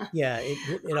perfect. Yeah,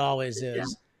 it always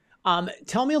is. Yeah.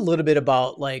 Tell me a little bit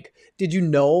about, did you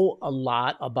know a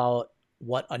lot about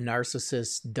what a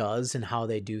narcissist does and how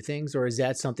they do things, or is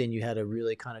that something you had to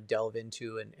really kind of delve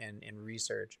into and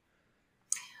research?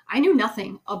 I knew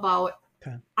nothing about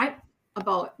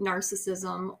about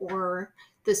narcissism, or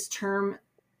this term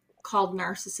called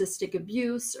narcissistic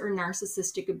abuse or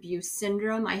narcissistic abuse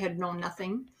syndrome. I had known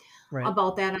nothing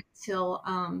about that until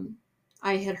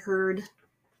I had heard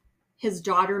his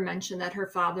daughter mention that her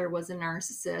father was a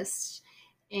narcissist.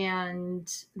 And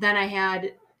then I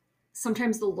had,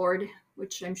 sometimes the Lord,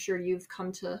 which I'm sure you've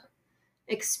come to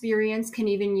experience, can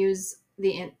even use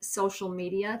the social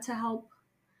media to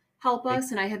help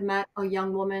us. And I had met a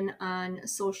young woman on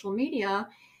social media,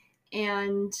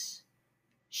 and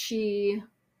she,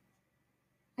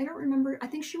 I don't remember, I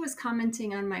think she was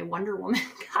commenting on my Wonder Woman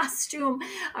costume.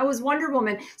 I was Wonder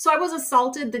Woman. So I was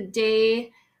assaulted the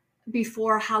day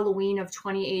before Halloween of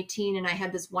 2018, and I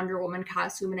had this Wonder Woman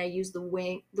costume, and I used the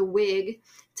wig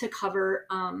to cover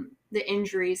the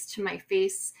injuries to my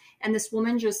face. And this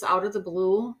woman just out of the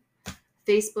blue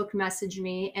Facebook messaged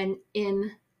me, and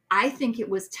in, I think it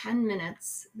was 10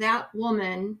 minutes, that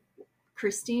woman,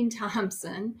 Christine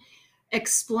Thompson,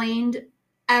 explained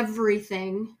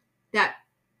everything that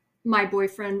my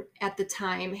boyfriend at the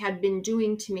time had been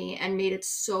doing to me, and made it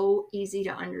so easy to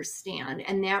understand.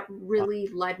 And that really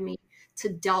led me to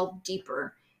delve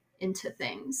deeper into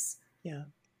things. Yeah.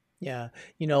 Yeah.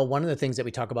 One of the things that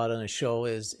we talk about on the show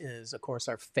is of course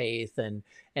our faith, and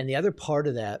the other part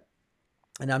of that,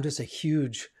 and I'm just a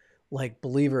huge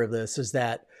believer of this, is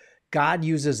that God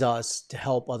uses us to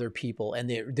help other people. And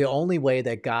the only way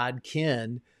that God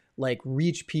can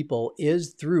reach people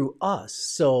is through us.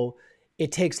 So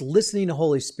it takes listening to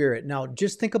Holy Spirit. Now,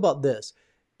 just think about this.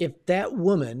 If that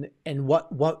woman, and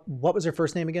what was her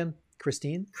first name again?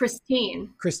 Christine.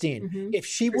 Mm-hmm. If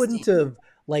she wouldn't have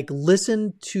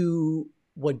listened to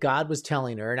what God was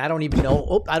telling her, and I don't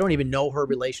even know her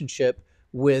relationship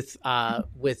with God.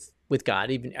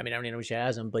 Even, I don't even know if she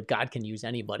has him, but God can use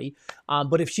anybody.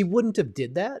 But if she wouldn't have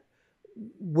did that,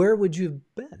 where would you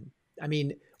have been?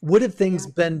 Would have things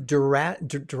been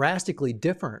drastically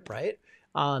different, right?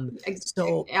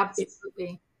 So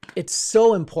absolutely. It's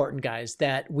so important, guys,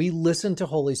 that we listen to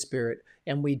Holy Spirit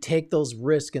and we take those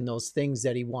risks and those things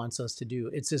that he wants us to do.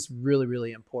 It's just really,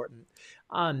 really important.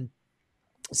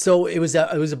 So it was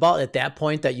about at that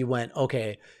point that you went,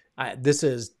 okay, this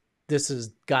is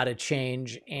got to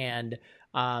change. And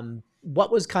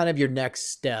what was kind of your next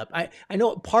step? I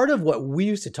know part of what we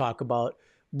used to talk about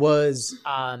was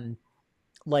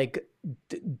like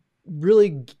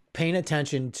really paying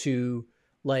attention to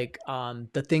like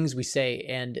the things we say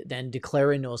and then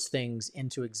declaring those things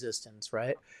into existence,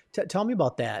 right? Tell me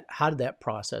about that. How did that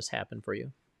process happen for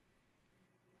you?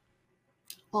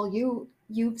 Well,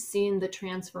 you've seen the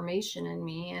transformation in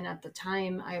me, and at the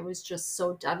time I was just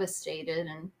so devastated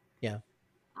and Yeah.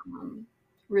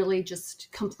 really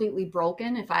just completely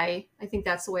broken. I think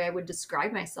that's the way I would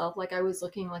describe myself. Like I was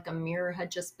looking like a mirror had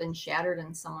just been shattered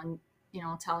and someone,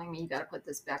 telling me you got to put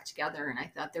this back together. And I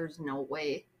thought there's no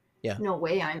way, Yeah. no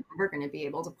way I'm ever going to be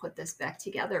able to put this back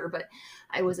together. But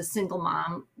I was a single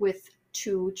mom with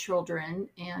 2 children.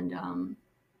 And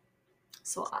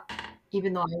so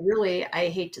even though I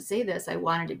hate to say this, I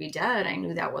wanted to be dead. I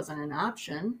knew that wasn't an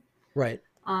option. Right.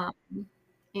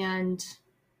 And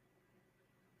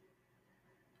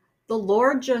the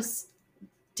Lord just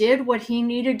did what he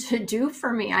needed to do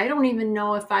for me. I don't even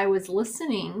know if I was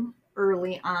listening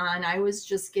early on. I was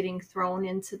just getting thrown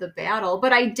into the battle,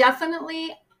 but I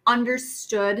definitely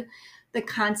understood the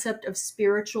concept of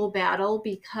spiritual battle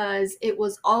because it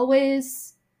was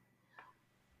always,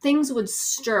 things would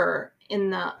stir in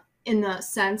the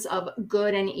sense of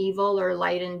good and evil or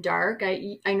light and dark.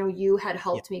 I know you had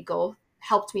helped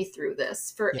me through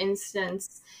this. For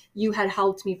instance, you had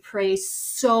helped me pray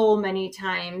so many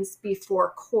times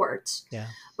before court. Yeah.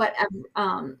 But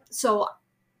so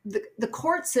the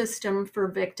court system for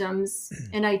victims,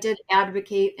 and I did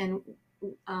advocate and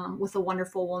with a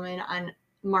wonderful woman on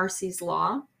Marcy's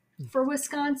Law for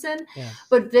Wisconsin. Yeah.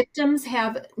 But victims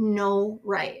have no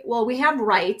right. Well, we have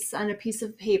rights on a piece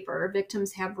of paper.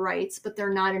 Victims have rights, but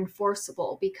they're not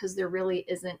enforceable because there really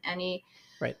isn't any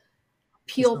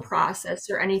appeal process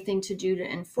or anything to do to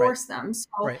enforce them.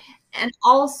 So, and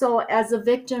also as a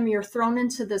victim, you're thrown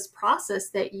into this process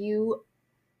that you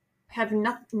have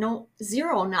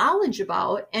zero knowledge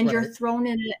about, and you're thrown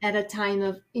in at a time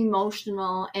of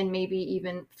emotional and maybe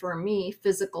even for me,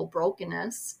 physical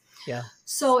brokenness. Yeah.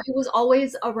 So it was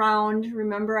always around,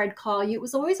 remember I'd call you, it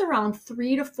was always around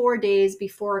 3 to 4 days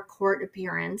before a court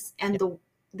appearance. And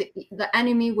the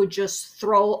enemy would just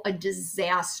throw a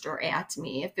disaster at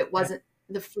me. If it wasn't,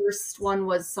 the first one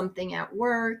was something at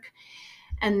work.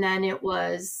 And then it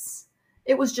was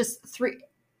just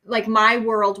like my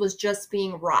world was just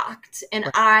being rocked.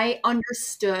 And I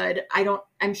understood,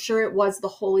 I'm sure it was the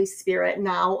Holy Spirit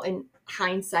now in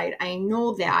hindsight, I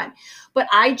know that, but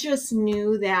I just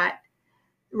knew that,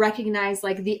 recognize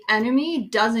like the enemy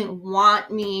doesn't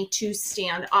want me to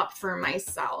stand up for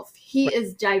myself. He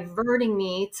is diverting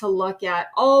me to look at,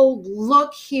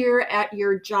 look here at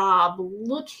your job,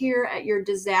 look here at your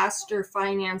disaster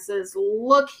finances,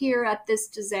 look here at this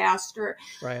disaster,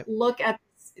 look at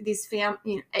these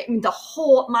family, the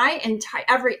whole,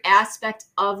 every aspect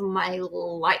of my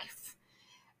life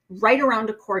right around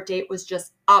a court date was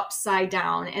just upside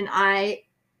down. And I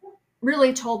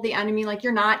really told the enemy, like,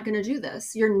 you're not going to do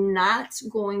this. You're not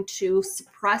going to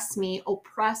suppress me,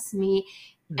 oppress me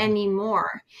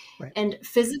anymore. And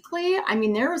physically,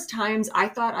 there was times I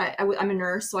thought I'm a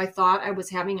nurse, so I thought I was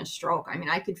having a stroke.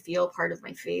 I could feel part of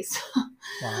my face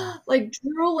like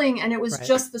drooling, and it was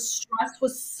just the stress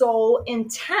was so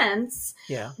intense.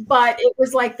 Yeah. But it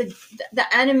was like the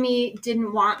enemy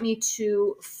didn't want me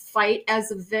to fight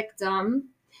as a victim.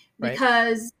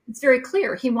 Because it's very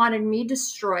clear he wanted me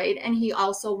destroyed, and he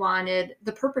also wanted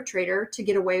the perpetrator to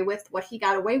get away with what he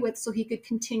got away with so he could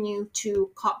continue to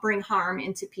bring harm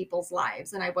into people's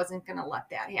lives. And I wasn't going to let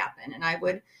that happen.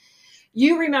 And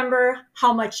you remember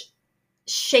how much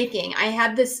shaking, I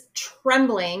had this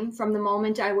trembling from the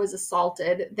moment I was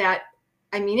assaulted that,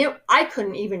 I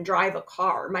couldn't even drive a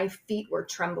car. My feet were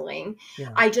trembling. Yeah.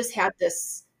 I just had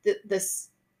this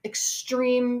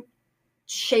extreme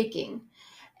shaking.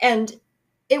 And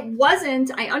it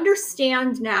wasn't, I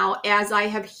understand now as I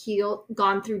have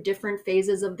gone through different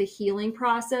phases of the healing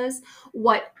process,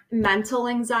 what mental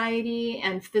anxiety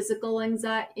and physical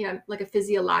anxiety, like a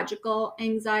physiological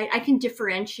anxiety, I can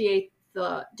differentiate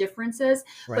the differences,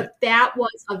 but that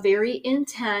was a very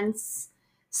intense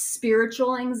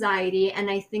spiritual anxiety. And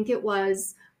I think it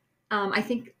was,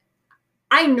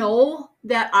 I know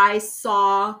that I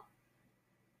saw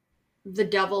the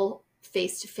devil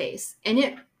face to face, and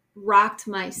it rocked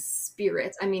my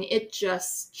spirit. It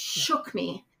just shook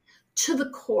me to the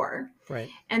core.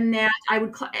 And that I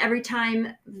would, every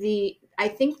time I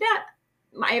think that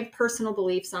I have personal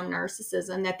beliefs on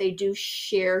narcissism, that they do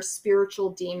share spiritual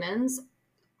demons,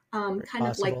 kind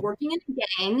of like working in a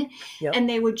gang, and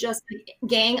they would just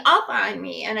gang up on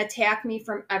me and attack me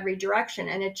from every direction.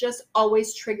 And it just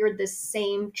always triggered this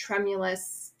same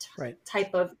tremulous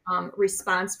type of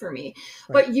response for me.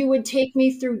 But you would take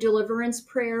me through deliverance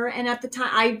prayer. And at the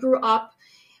time, I grew up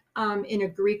in a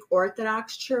Greek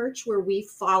Orthodox church where we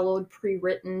followed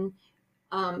pre-written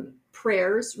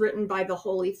prayers written by the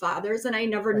Holy Fathers. And I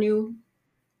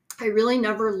really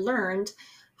never learned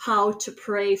how to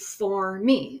pray for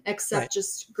me, except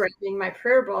just grabbing my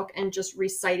prayer book and just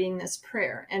reciting this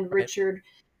prayer. And Richard,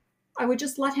 I would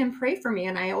just let him pray for me.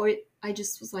 And I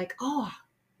just was like, oh,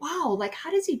 wow, like, how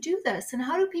does he do this? And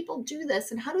how do people do this?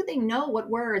 And how do they know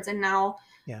what words? And now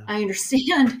I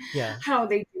understand how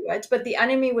they do it. But the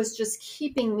enemy was just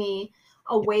keeping me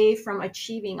away from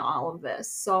achieving all of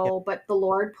this. So, but the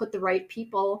Lord put the right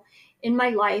people in my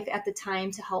life at the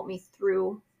time to help me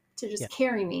through, to just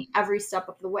carry me every step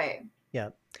of the way. Yeah.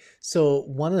 So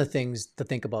one of the things to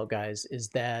think about, guys, is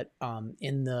that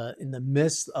in the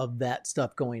midst of that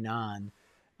stuff going on,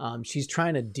 she's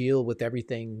trying to deal with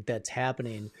everything that's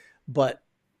happening, but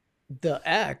the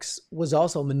ex was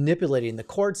also manipulating the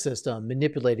court system,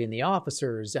 manipulating the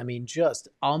officers. I mean, just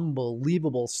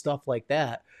unbelievable stuff like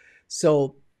that.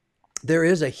 So there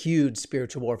is a huge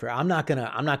spiritual warfare. I'm not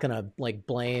gonna like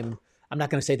blame. I'm not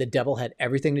going to say the devil had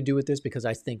everything to do with this, because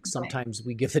I think sometimes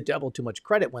we give the devil too much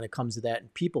credit when it comes to that,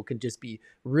 and people can just be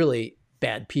really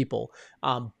bad people.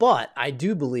 But I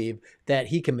do believe that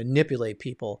he can manipulate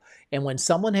people. And when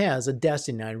someone has a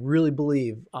destiny, I really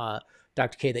believe,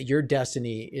 Dr. K, that your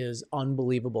destiny is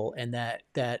unbelievable, and that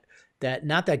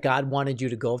not that God wanted you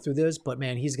to go through this, but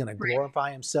man, he's going to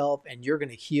glorify himself, and you're going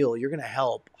to heal. You're going to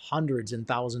help hundreds and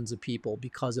thousands of people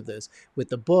because of this, with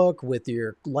the book, with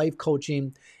your life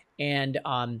coaching. And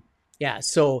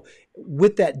so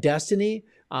with that destiny,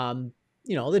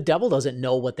 the devil doesn't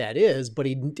know what that is, but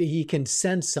he can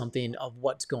sense something of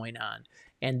what's going on.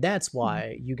 And that's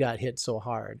why you got hit so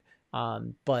hard.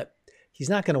 But he's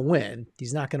not going to win.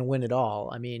 He's not going to win at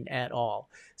all. I mean, at all.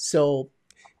 So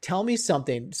tell me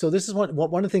something. So this is one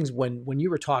of the things when you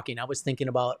were talking, I was thinking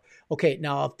about, okay,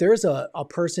 now if there's a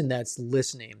person that's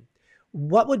listening,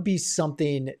 what would be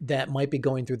something that might be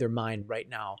going through their mind right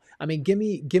now? I mean, give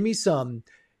me some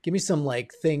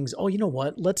like things. Oh, you know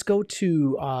what? Let's go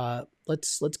to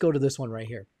let's go to this one right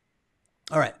here.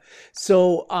 All right.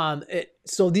 So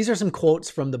so these are some quotes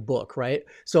from the book, right?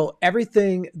 So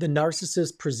everything the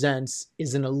narcissist presents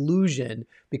is an illusion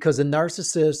because the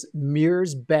narcissist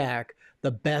mirrors back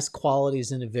the best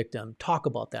qualities in a victim. Talk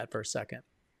about that for a second.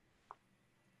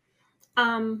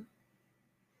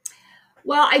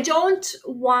 Well, I don't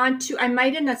want to, I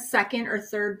might in a second or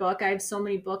third book. I have so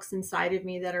many books inside of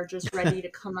me that are just ready to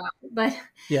come out. But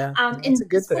in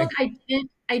this book,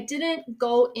 I didn't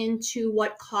go into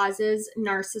what causes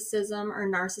narcissism or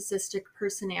narcissistic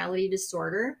personality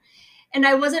disorder. And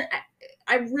I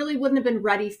really wouldn't have been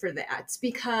ready for that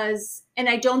because, and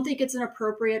I don't think it's an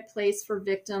appropriate place for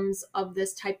victims of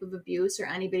this type of abuse or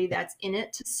anybody that's in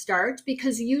it to start,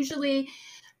 because usually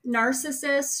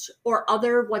narcissists or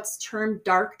other what's termed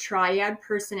dark triad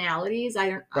personalities.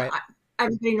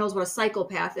 Everybody knows what a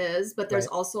psychopath is, but there's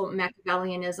also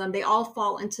Machiavellianism. They all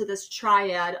fall into this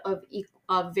triad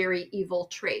of very evil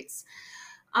traits.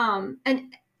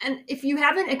 And if you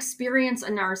haven't experienced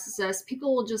a narcissist,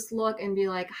 people will just look and be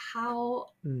like,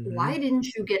 why didn't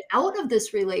you get out of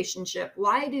this relationship?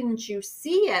 Why didn't you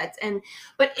see it?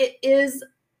 But it is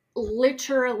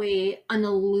literally an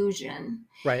illusion.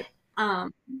 Right.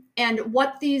 And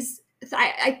what these,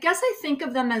 I guess I think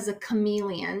of them as a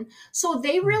chameleon. So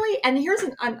they really, and here's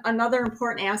another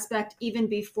important aspect even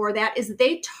before that, is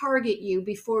they target you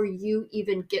before you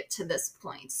even get to this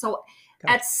point. So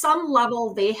at some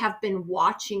level, they have been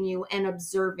watching you and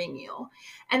observing you.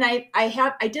 And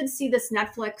I did see this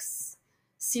Netflix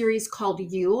series called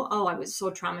You. Oh, it was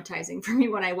so traumatizing for me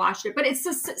when I watched it. But it's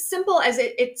as simple as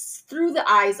it's through the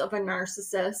eyes of a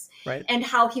narcissist, and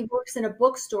how he works in a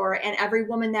bookstore, and every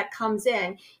woman that comes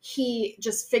in, he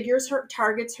just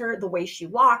targets her, the way she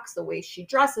walks, the way she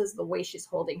dresses, the way she's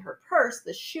holding her purse,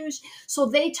 the shoes. So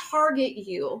they target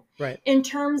you in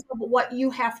terms of what you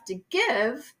have to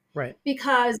give. Right.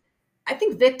 Because I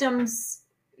think victims,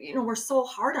 we're so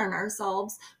hard on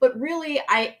ourselves, but really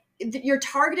you're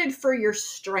targeted for your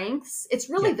strengths. It's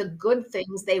really the good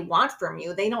things they want from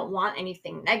you. They don't want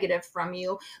anything negative from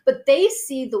you, but they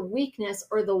see the weakness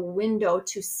or the window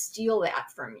to steal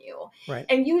that from you. Right.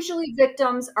 And usually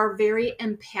victims are very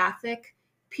empathic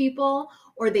people,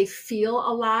 or they feel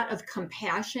a lot of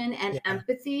compassion and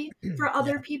empathy for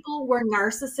other people, where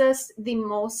narcissists, the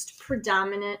most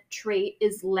predominant trait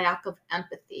is lack of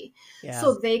empathy.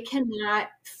 So they cannot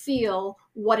feel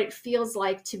what it feels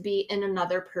like to be in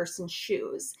another person's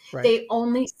shoes. They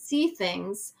only see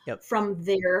things from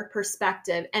their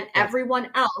perspective, and everyone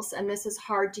else, and this is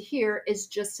hard to hear, is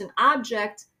just an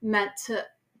object meant to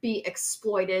be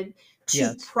exploited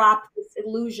to prop this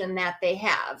illusion that they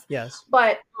have.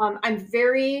 But I'm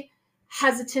very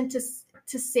hesitant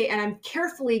to say, and I'm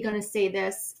carefully going to say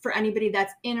this for anybody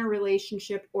that's in a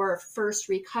relationship or first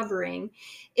recovering,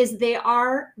 is they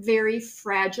are very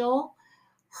fragile,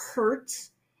 hurt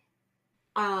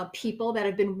people that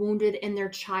have been wounded in their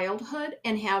childhood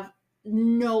and have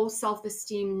no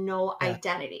self-esteem, no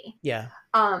identity.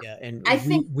 And I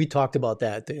think we talked about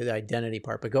that, the identity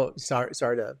part, but sorry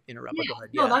to interrupt, but go ahead.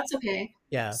 No, that's okay.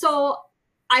 So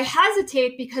I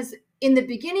hesitate because in the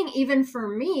beginning, even for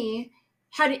me,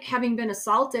 having been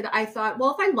assaulted, I thought,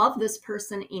 well, if I love this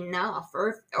person enough,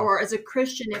 or as a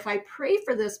Christian, if I pray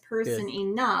for this person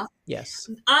enough,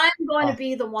 I'm going to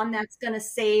be the one that's going to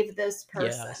save this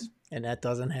person. And that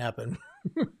doesn't happen.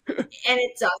 And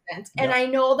it doesn't. And I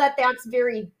know that that's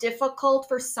very difficult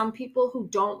for some people who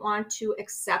don't want to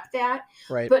accept that.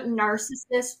 But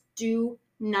narcissists do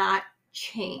not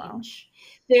change.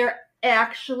 There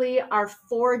actually are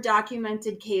 4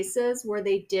 documented cases where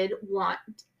they did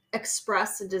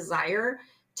express a desire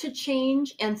to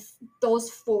change, and those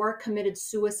 4 committed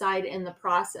suicide in the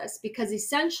process, because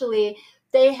essentially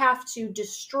they have to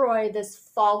destroy this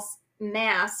false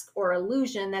mask or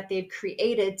illusion that they've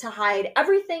created to hide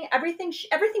everything. Everything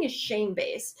is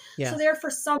shame-based. So there,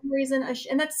 for some reason,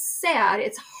 and that's sad,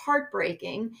 it's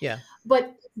heartbreaking,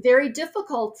 but very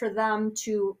difficult for them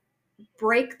to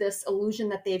break this illusion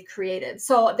that they've created.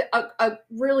 So a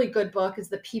really good book is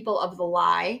The People of the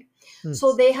Lie.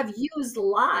 So they have used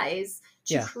lies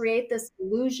to create this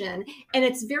illusion, and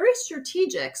it's very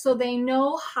strategic. So they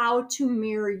know how to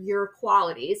mirror your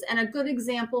qualities. And a good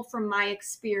example from my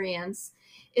experience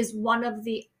is one of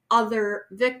the other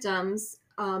victims,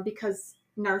 because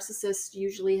narcissists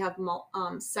usually have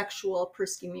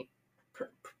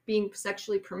being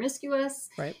sexually promiscuous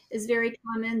is very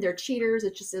common. They're cheaters.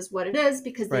 It just is what it is,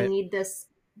 because they need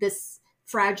this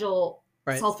fragile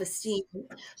self-esteem.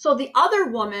 So the other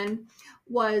woman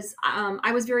was,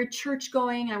 I was very church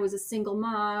going. I was a single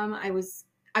mom. I was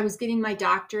getting my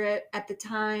doctorate at the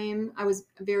time. I was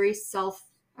very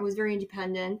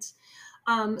independent.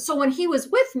 So when he was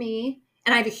with me,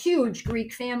 and I have a huge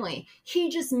Greek family, he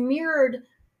just mirrored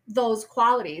those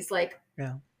qualities.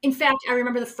 In fact, I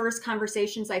remember the first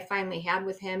conversations I finally had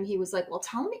with him. He was like, well,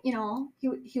 tell me,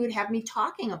 he would have me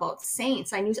talking about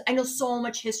saints. I know so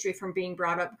much history from being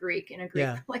brought up Greek in a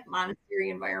Greek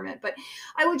monastery environment, but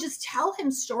I would just tell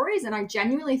him stories. And I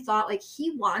genuinely thought,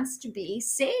 he wants to be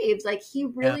saved. He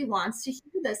really wants to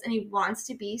hear this, and he wants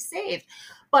to be saved.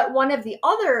 But one of the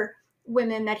other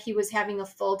women that he was having a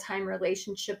full-time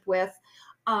relationship with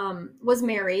was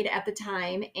married at the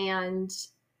time. And,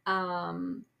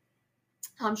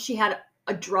 she had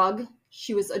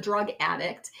she was a drug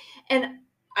addict, and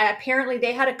apparently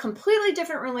they had a completely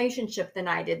different relationship than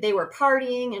I did. They were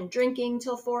partying and drinking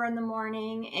till 4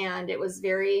 a.m, and it was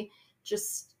very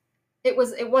it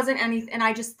wasn't anything. And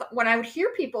I just, when I would hear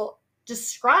people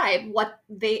describe what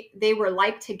they were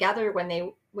like together when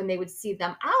they would see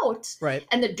them out,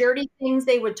 and the dirty things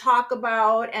they would talk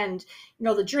about, and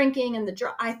the drinking and the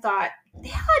drug, I thought,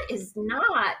 that is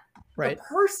not the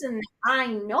person that I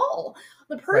know.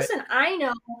 The person I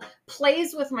know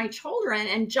plays with my children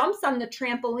and jumps on the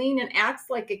trampoline and acts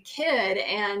like a kid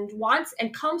and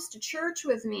comes to church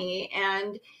with me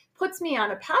and puts me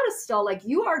on a pedestal.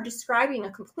 You are describing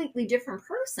a completely different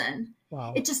person.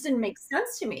 Wow. It just didn't make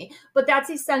sense to me. But that's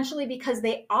essentially because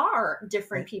they are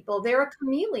different people. They're a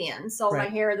chameleon. So my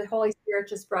hair, the Holy Spirit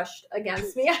just brushed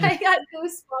against me. I got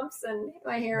goosebumps in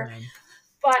my hair.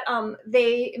 But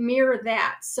they mirror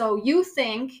that. So you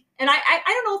think, and I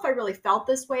don't know if I really felt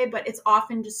this way, but it's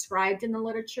often described in the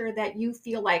literature that you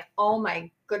feel like, oh my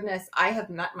goodness, I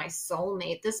have met my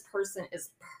soulmate. This person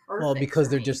is perfect. Well, because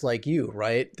they're just like you,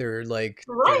 right? They're like,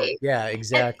 yeah,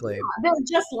 exactly. They're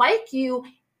just like you.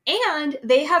 And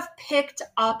they have picked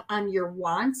up on your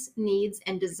wants, needs,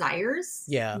 and desires.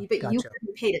 Yeah. But you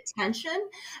haven't paid attention.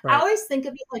 I always think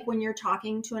of it like when you're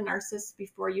talking to a narcissist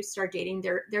before you start dating,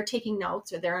 they're taking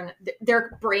notes, or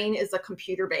their brain is a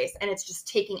computer base, and it's just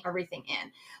taking everything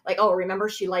in. Oh, remember,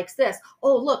 she likes this.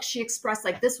 Oh, look, she expressed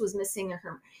this was missing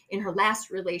in her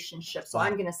last relationship. So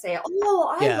I'm going to say,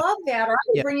 oh, I love that. Or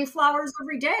I bring you flowers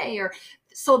every day. Or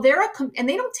so and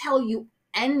they don't tell you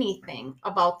anything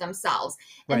about themselves.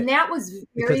 Right. And that was very,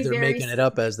 because they're very making it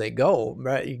up as they go,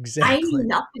 right? I Exactly. knew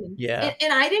nothing. Yeah.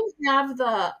 And I didn't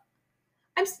have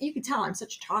you could tell I'm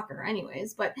such a talker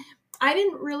anyways, but I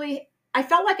didn't really, I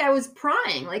felt like I was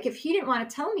prying. Like if he didn't want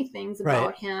to tell me things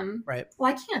about him, Right.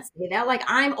 well, I can't say that. Like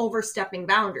I'm overstepping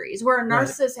boundaries, where a Right.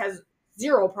 narcissist has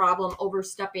zero problem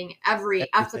overstepping every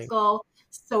Everything. ethical,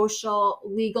 social,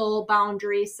 legal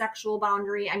boundary, sexual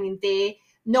boundary. I mean, the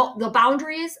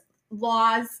boundaries,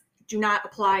 laws do not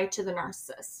apply to the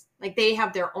narcissist. Like they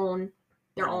have their own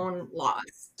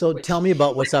laws. So tell me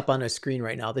about what's up on the screen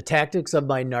right now. The tactics of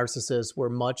my narcissist were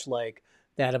much like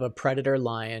that of a predator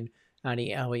lion, and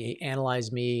he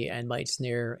analyzed me and might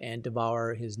snare and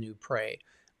devour his new prey.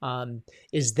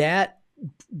 Is that,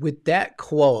 with that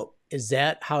quote, is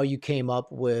that how you came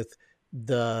up with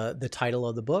the title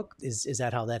of the book? Is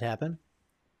that how that happened?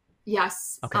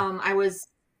 Yes. Okay. I was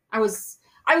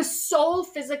so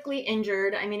physically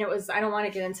injured. I mean, I don't want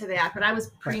to get into that, but I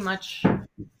was pretty much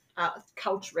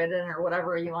couch ridden or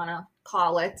whatever you want to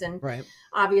call it. And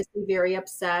obviously very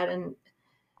upset. And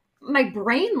my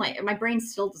brain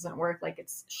still doesn't work like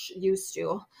it's used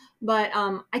to, but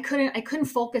I couldn't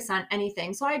focus on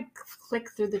anything. So I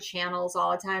clicked through the channels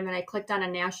all the time, and I clicked on a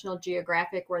National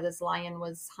Geographic where this lion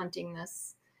was hunting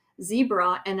this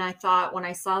zebra. And I thought, when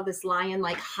I saw this lion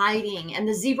like hiding, and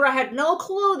the zebra had no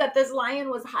clue that this lion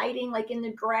was hiding like in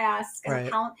the grass, I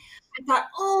thought,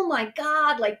 oh my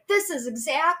God, like this is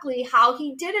exactly how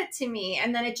he did it to me.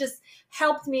 And then it just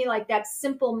helped me, like that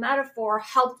simple metaphor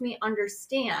helped me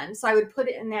understand. So I would put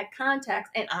it in that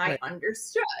context, and I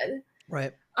understood.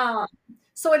 Right.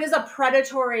 So it is a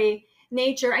predatory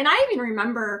nature. And I even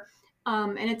remember,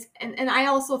 and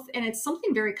it's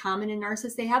something very common in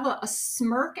narcissists. They have a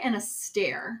smirk and a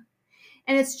stare.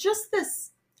 And it's just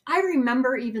this, I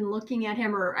remember even looking at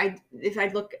him, or if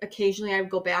I'd look occasionally, I would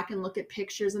go back and look at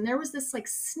pictures, and there was this like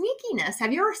sneakiness.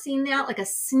 Have you ever seen that? Like a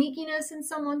sneakiness in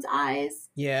someone's eyes?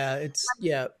 Yeah,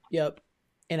 yep.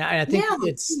 And I think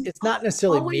it's not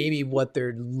necessarily maybe what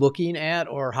they're looking at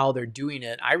or how they're doing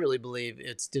it. I really believe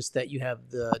it's just that you have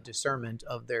the discernment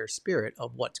of their spirit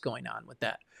of what's going on with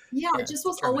that. Yeah, it just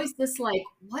was always this like,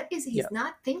 what is he's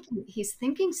not thinking? He's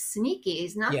thinking sneaky.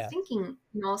 He's not thinking,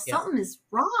 something is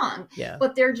wrong. Yeah.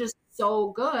 But they're just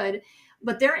so good.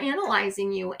 But they're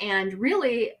analyzing you. And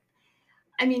really,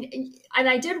 I mean, and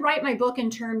I did write my book in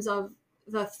terms of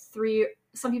the three,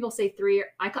 some people say three,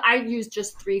 I use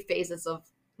just 3 phases of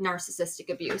narcissistic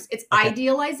abuse. It's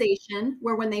idealization,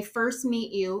 where when they first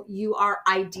meet you, you are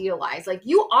idealized. Like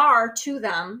you are to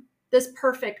them this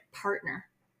perfect partner.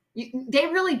 They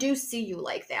really do see you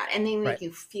like that, and they make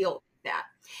you feel like that.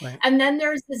 Right. And then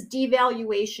there's this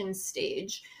devaluation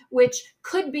stage, which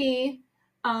could be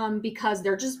because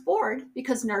they're just bored,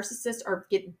 because narcissists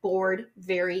get bored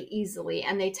very easily,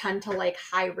 and they tend to like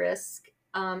high risk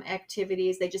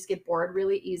activities. They just get bored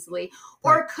really easily.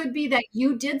 Or it could be that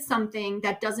you did something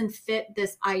that doesn't fit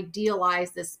this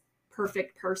idealized, this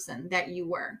perfect person that you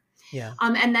were. Yeah.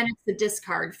 And then it's the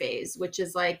discard phase, which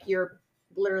is like you're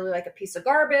literally like a piece of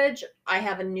garbage. I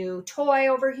have a new toy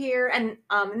over here, and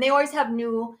they always have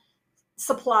new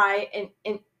supply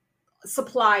and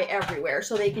supply everywhere,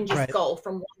 so they can just go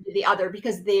from one to the other,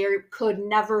 because they could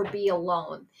never be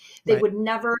alone. They would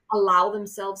never allow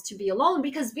themselves to be alone,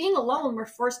 because being alone, we're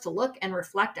forced to look and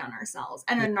reflect on ourselves,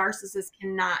 and a narcissist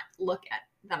cannot look at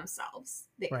themselves.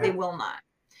 They will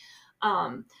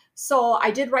not. So I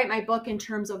did write my book in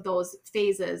terms of those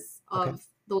phases of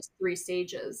those 3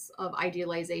 stages of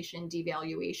idealization,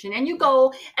 devaluation. And you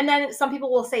go, and then some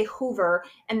people will say hoover,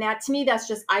 and that, to me, that's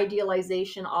just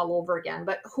idealization all over again.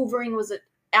 But hoovering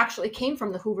actually came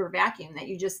from the Hoover vacuum, that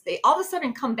they all of a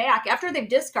sudden come back after they've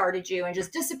discarded you and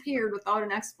just disappeared without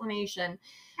an explanation.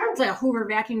 It's like a Hoover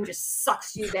vacuum just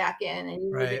sucks you back in, and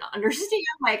you really understand,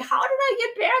 like, how did I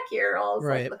get back here? All it's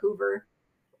like the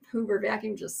Hoover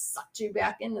vacuum just sucked you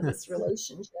back into this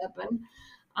relationship.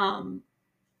 And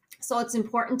so it's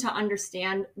important to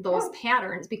understand those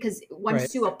patterns, because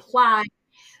once you apply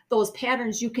those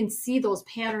patterns, you can see those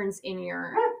patterns in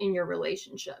your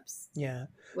relationships. Yeah.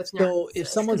 So if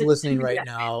someone's listening right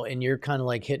now and you're kind of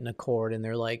like hitting a chord, and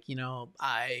they're like,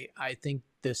 I think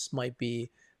this might be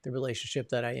the relationship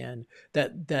that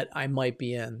I might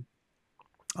be in,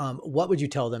 what would you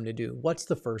tell them to do? What's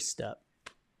the first step?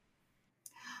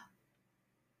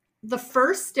 The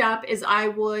first step is, I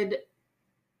would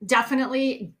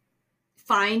definitely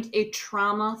find a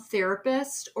trauma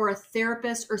therapist, or a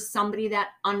therapist, or somebody that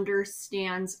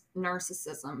understands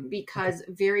narcissism, because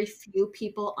very few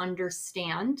people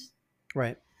understand.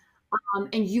 Right.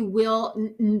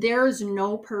 And there's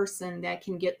no person that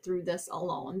can get through this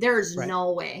alone. There's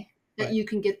no way that Right. you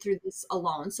can get through this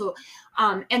alone. So,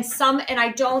 and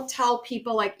I don't tell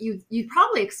people like you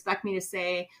probably expect me to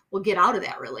say, well, get out of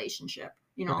that relationship,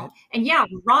 you know, Right. and yeah,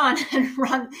 run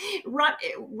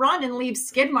and leave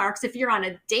skid marks. If you're on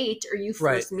a date or you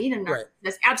Right. first meet a narcissist,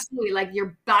 Right. absolutely. Like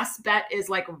your best bet is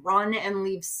like run and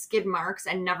leave skid marks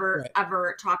and never Right.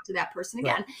 ever talk to that person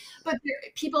Right. again. But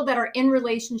people that are in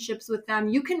relationships with them,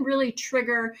 you can really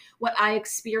trigger what I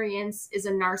experience is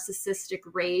a narcissistic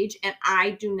rage. And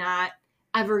I do not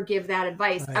ever give that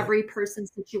advice. Right. Every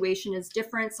person's situation is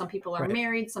different. Some people are Right.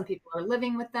 married, some people are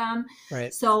living with them.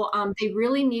 Right. So they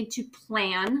really need to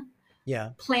plan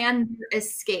Yeah. your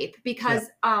escape, because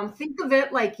think of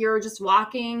it like you're just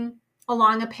walking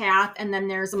along a path and then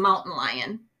there's a mountain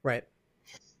lion. Right.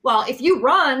 Well, if you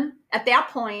run at that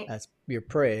point, That's your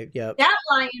prey. Yep. that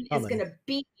lion is Coming. going to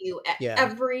beat you at Yeah.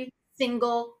 every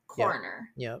single corner.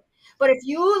 Yep. But if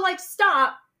you like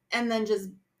stop and then just,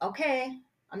 okay,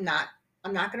 I'm not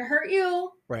going to hurt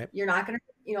you. Right. You're not going to,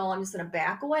 you know, I'm just going to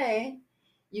back away.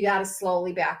 You got to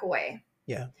slowly back away.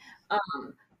 Yeah.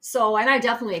 So, and I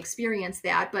definitely experienced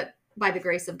that, but by the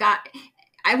grace of God,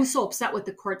 I was so upset with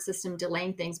the court system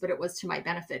delaying things, but it was to my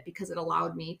benefit because it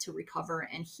allowed me to recover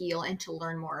and heal and to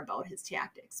learn more about his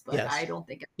tactics. But Yes. I don't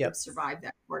think I would have survived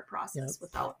that court process Yep.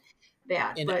 without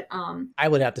that. And but I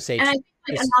would have to say, and I too,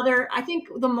 think like I think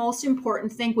the most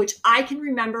important thing, which I can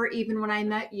remember even when I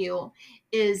met you,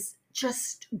 is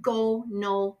just go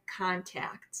no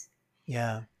contact.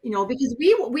 yeah. You know, because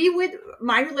we would,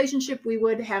 my relationship, we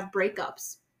would have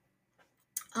breakups.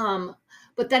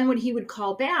 But then when he would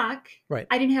call back, Right.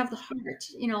 I didn't have the heart,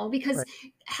 you know, because Right.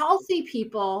 healthy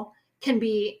people can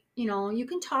be, you know, you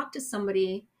can talk to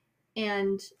somebody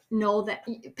and know that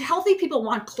healthy people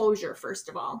want closure, first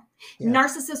of all. Yeah.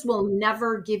 Narcissists will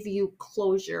never give you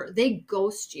closure. They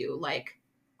ghost you, like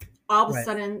all of a Right.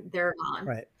 sudden they're gone.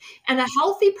 Right. And a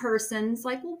healthy person's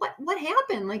like, well, what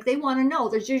happened? Like they want to know.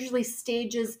 There's usually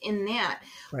stages in that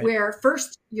Right. where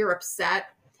first you're upset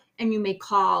and you may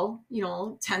call, you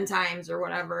know, 10 times or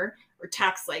whatever, or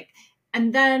text like,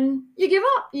 and then you give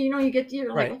up, you know, you're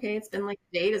like, Right. okay, it's been like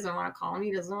a day, doesn't want to call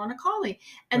me, doesn't want to call me.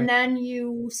 And Right. then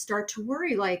you start to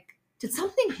worry, like, did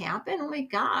something happen? Oh my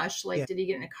gosh. Like, Yeah. did he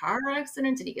get in a car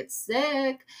accident? Did he get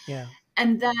sick? Yeah.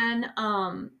 And then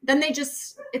they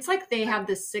just, it's like they have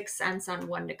this sixth sense on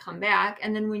when to come back.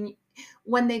 And then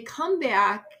when they come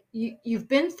back, you've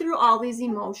been through all these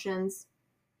emotions.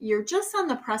 You're just on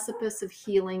the precipice of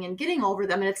healing and getting over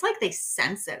them. And it's like they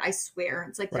sense it. I swear.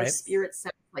 It's like their Right. spirit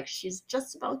sense, like she's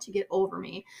just about to get over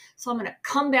me. So I'm going to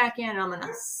come back in and I'm going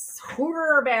to hoot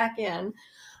her back in.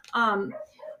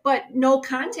 But no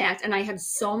contact. And I had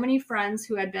so many friends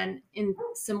who had been in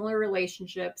similar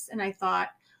relationships. And I thought,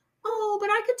 oh, but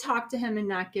I could talk to him and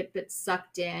not get bit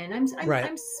sucked in. I'm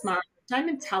Right. smart. I'm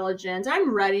intelligent.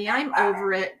 I'm ready. I'm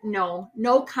over it.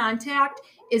 No contact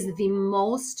is the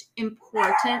most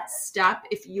important step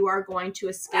if you are going to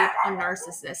escape a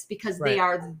narcissist, because they Right.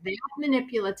 are that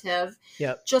manipulative.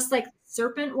 Yep. Just like the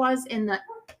serpent was in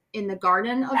the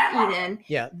Garden of Eden.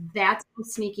 Yeah. That's how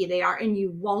sneaky they are, and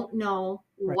you won't know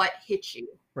Right. what hit you.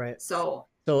 Right. So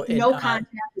and, no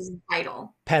contact is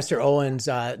vital. Pastor Owens,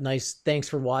 nice. Thanks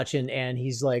for watching. And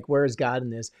he's like, where is God in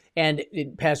this? And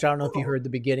Pastor, I don't know if you heard the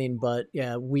beginning, but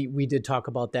yeah, we did talk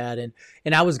about that. And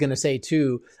I was going to say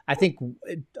too, I think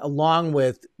along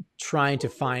with trying to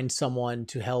find someone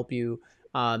to help you,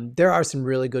 there are some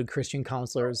really good Christian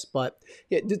counselors, but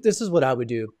this is what I would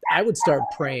do. I would start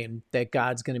praying that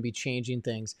God's going to be changing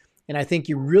things. And I think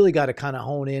you really got to kind of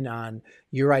hone in on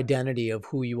your identity of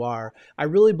who you are. I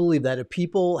really believe that if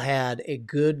people had a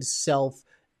good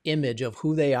self-image of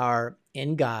who they are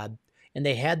in God, and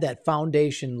they had that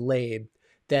foundation laid,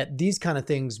 that these kind of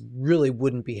things really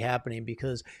wouldn't be happening,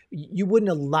 because you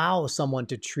wouldn't allow someone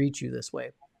to treat you this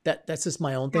way. That's just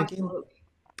my own thinking. Absolutely.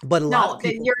 But a lot of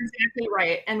people, you're exactly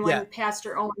right. And when Yeah.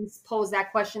 Pastor Owens posed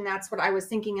that question, that's what I was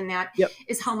thinking. And that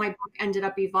is Yep. how my book ended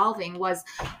up evolving. Was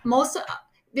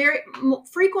very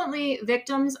frequently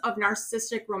victims of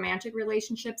narcissistic romantic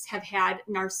relationships have had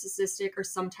narcissistic or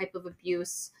some type of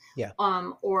abuse, Yeah.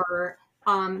 or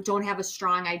don't have a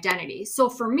strong identity. So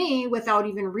for me, without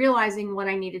even realizing what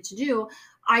I needed to do,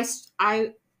 I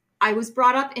was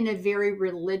brought up in a very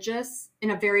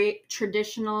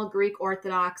traditional Greek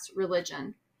Orthodox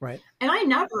religion. Right. And I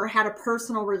never had a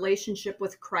personal relationship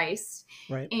with Christ.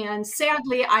 Right. And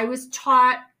sadly, I was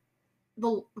taught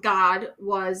God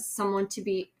was someone to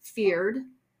be feared,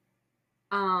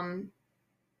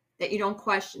 that you don't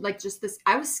question, like just this.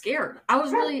 I was scared. I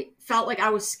was really felt like I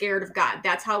was scared of God.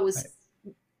 That's how it was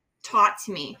taught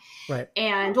to me. Right.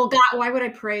 And well, God, why would I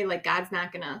pray? Like God's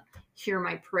not going to hear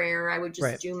my prayer. I would just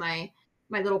Right. do my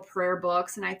my little prayer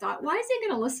books, and I thought, why is he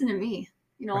going to listen to me?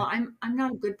 You know, Right. I'm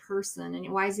not a good person, and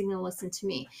why is he going to listen to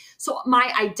me? So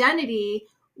my identity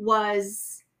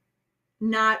was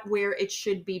not where it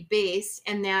should be based,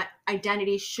 and that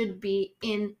identity should be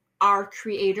in our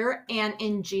Creator and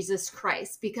in Jesus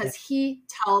Christ, because he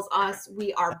tells us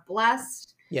we are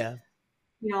blessed, Yeah.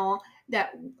 you know,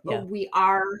 that Yeah. we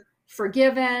are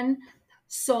forgiven.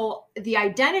 So the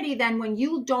identity then, when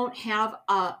you don't have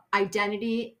a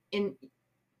identity in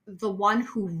the one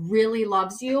who really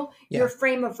loves you, your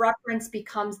frame of reference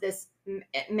becomes this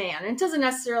man. And it doesn't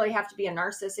necessarily have to be a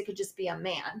narcissist. It could just be a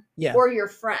man or your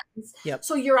friends. Yep.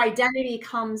 So your identity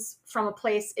comes from a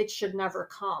place it should never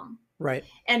come. Right.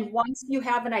 And once you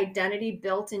have an identity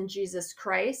built in Jesus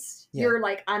Christ, Yeah. you're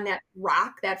like on that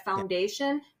rock, that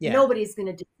foundation. Yeah. Nobody's going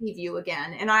to deceive you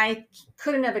again. And I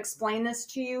couldn't have explained this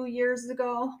to you years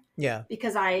ago. Yeah.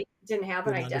 Because I didn't have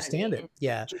an Didn't identity. understand it.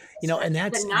 Yeah. You know, and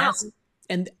But that's, now,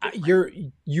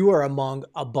 you are among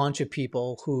a bunch of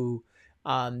people who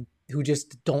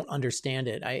just don't understand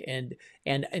it.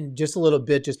 And just a little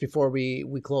bit, just before we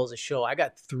close the show, I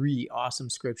got 3 awesome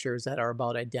scriptures that are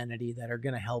about identity that are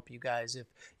going to help you guys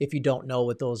if you don't know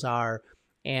what those are.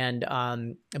 And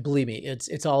believe me,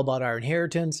 it's all about our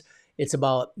inheritance. It's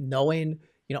about knowing,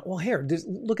 you know, well, here,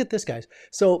 look at this, guys.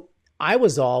 So I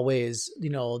was always, you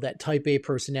know, that type A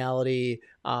personality.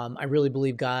 I really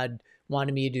believe God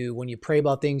wanted me to, when you pray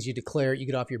about things, you declare it, you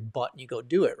get off your butt and you go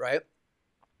do it, right?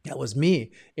 That was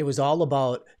me. It was all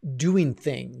about doing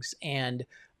things. And,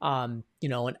 you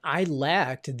know, and I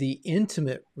lacked the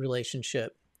intimate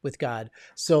relationship with God.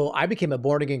 So I became a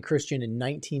born again Christian in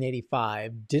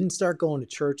 1985, didn't start going to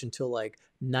church until like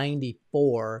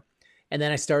 94. And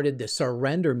then I started the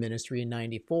Surrender Ministry in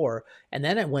 94. And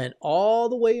then it went all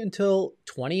the way until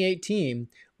 2018,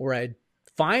 where I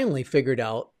finally figured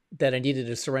out that I needed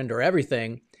to surrender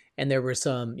everything. And there was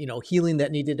some, you know, healing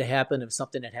that needed to happen of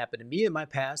something that happened to me in my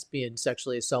past, being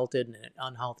sexually assaulted and an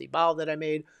unhealthy vow that I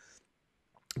made.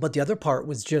 But the other part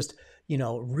was just, you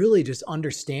know, really just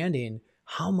understanding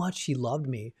how much he loved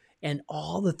me and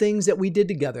all the things that we did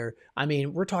together. I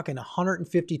mean, we're talking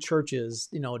 150 churches,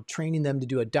 you know, training them to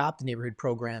do Adopt a Neighborhood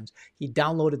programs. He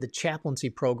downloaded the chaplaincy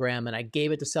program and I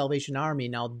gave it to Salvation Army.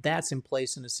 Now that's in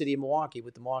place in the city of Milwaukee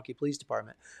with the Milwaukee Police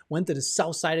Department. Went to the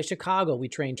south side of Chicago. We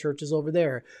trained churches over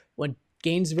there. Went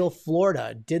Gainesville,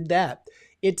 Florida, did that.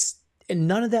 And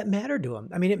none of that mattered to him.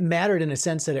 I mean, it mattered in a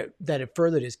sense that it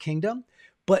furthered his kingdom,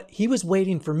 but he was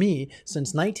waiting for me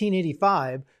since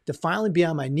 1985 to finally be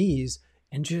on my knees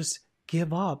and just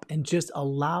give up and just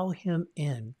allow him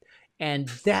in.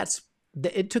 And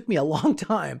it took me a long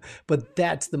time, but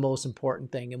that's the most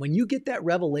important thing. And when you get that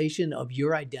revelation of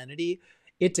your identity,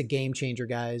 it's a game changer,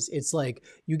 guys. It's like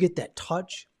you get that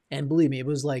touch, and believe me, it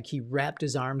was like he wrapped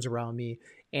his arms around me.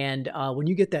 And when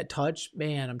you get that touch,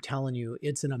 man, I'm telling you,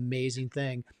 it's an amazing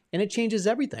thing. And it changes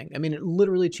everything. I mean, it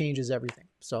literally changes everything.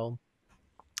 So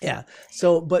yeah.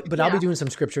 So, but I'll be doing some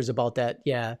scriptures about that.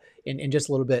 Yeah. In just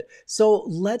a little bit. So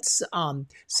let's, I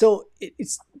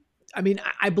mean,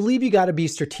 I believe you got to be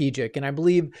strategic, and I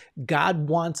believe God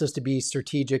wants us to be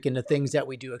strategic in the things that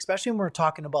we do, especially when we're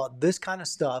talking about this kind of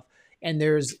stuff. And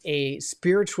there's a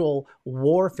spiritual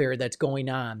warfare that's going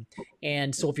on.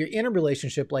 And so if you're in a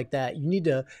relationship like that, you need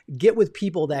to get with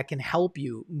people that can help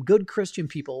you, good Christian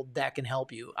people that can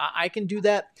help you. I can do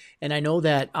that. And I know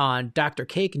that Dr.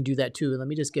 K can do that too. Let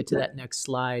me just get to that next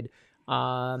slide.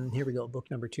 Here we go, book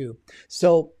number 2.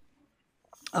 So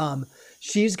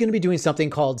she's going to be doing something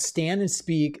called Stand and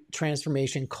Speak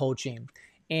Transformation Coaching.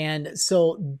 And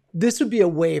so this would be a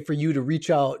way for you to reach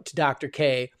out to Dr.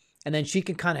 K, and then she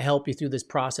can kind of help you through this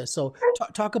process. So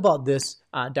talk about this,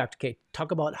 Dr. K. Talk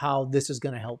about how this is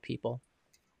going to help people.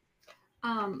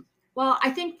 Well, I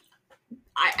think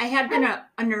I had been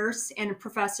a nurse and a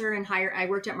professor in I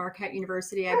worked at Marquette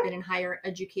University. I've been in higher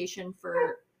education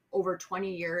for over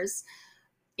 20 years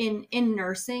in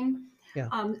nursing. Yeah.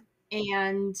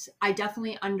 And I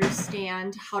definitely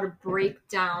understand how to break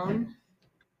down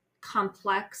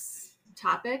complex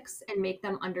topics and make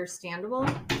them understandable.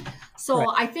 So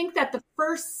Right. I think that the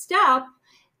first step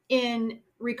in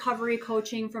recovery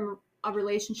coaching from a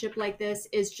relationship like this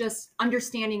is just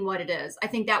understanding what it is. I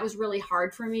think that was really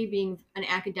hard for me, being an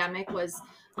academic, was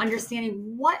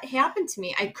understanding what happened to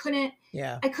me. I couldn't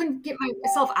get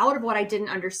myself out of what I didn't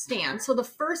understand. So the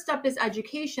first step is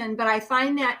education, but I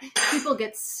find that people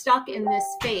get stuck in this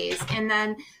phase, and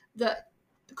then the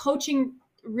coaching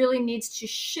really needs to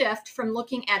shift from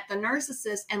looking at the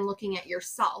narcissist and looking at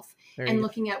yourself. and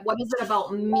looking at what is it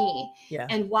about me, Yeah.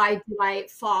 and why do I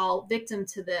fall victim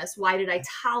to this? Why did I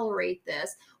tolerate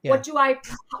this? Yeah.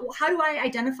 How do I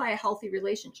identify a healthy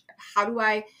relationship? How do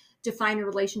I define a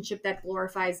relationship that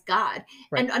glorifies God?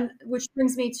 Right. And which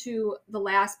brings me to the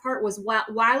last part was while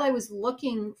I was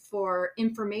looking for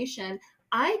information,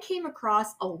 I came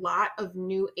across a lot of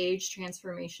new age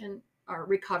transformation or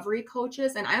recovery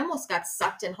coaches, and I almost got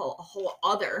sucked in a whole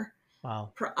other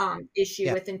Wow. issue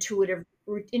Yeah. with intuitive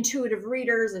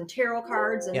readers and tarot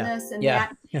cards and Yeah. this and Yeah.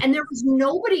 that. And there was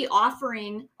nobody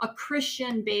offering a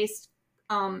Christian based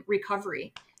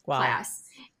recovery Wow. class.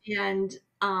 And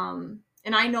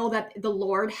I know that the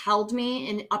Lord held me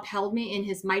and upheld me in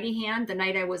his mighty hand. The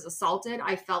night I was assaulted,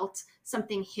 I felt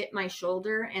something hit my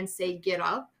shoulder and say, get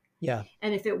up. Yeah.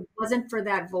 And if it wasn't for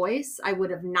that voice, I would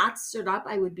have not stood up.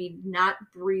 I would be not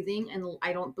breathing. And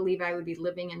I don't believe I would be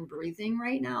living and breathing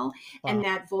right now. Wow. And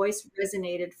that voice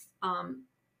resonated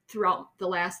throughout the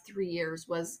last 3 years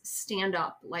was stand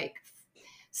up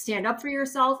for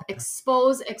yourself,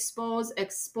 expose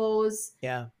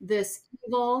Yeah. this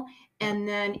evil, and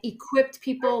then equipped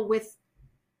people with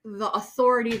the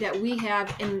authority that we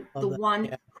have in the one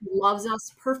who loves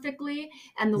us perfectly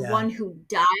and the one who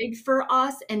died for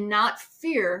us, and not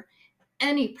fear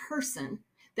any person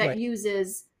that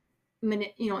uses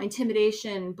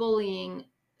intimidation, bullying,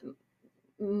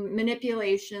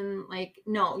 manipulation. Like,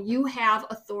 no, you have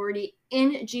authority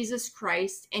in Jesus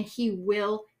Christ and he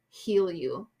will heal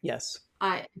you. Yes.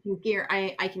 I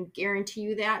can guarantee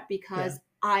you that, because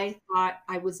I thought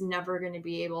I was never going to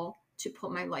be able to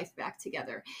put my life back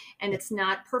together, and it's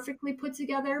not perfectly put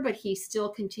together, but he still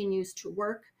continues to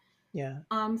work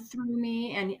through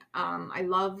me. And I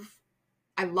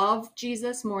love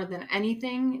Jesus more than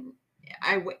anything.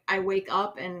 I wake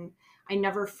up and I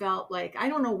never felt like, I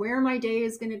don't know where my day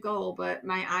is going to go, but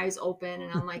my eyes open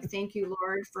and I'm like, thank you,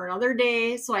 Lord, for another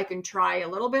day so I can try a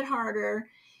little bit harder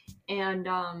and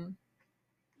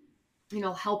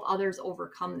help others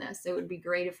overcome this. It would be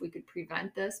great if we could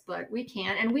prevent this, but we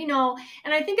can't. And we know,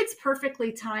 and I think it's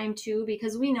perfectly timed too,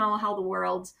 because we know how the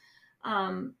world,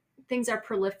 things are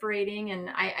proliferating. And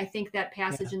I think that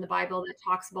passage in the Bible that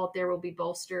talks about there will be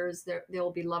boasters, there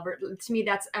will be lovers. To me,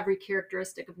 that's every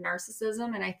characteristic of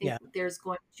narcissism. And I think there's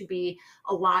going to be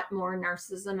a lot more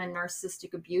narcissism and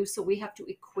narcissistic abuse. So we have to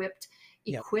equip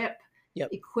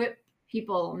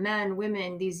people, men,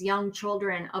 women, these young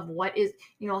children, of what is,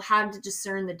 how to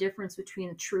discern the difference between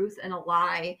a truth and a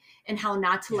lie, and how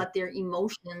not to let their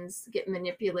emotions get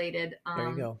manipulated. There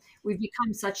you go. We've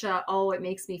become such it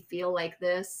makes me feel like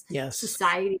this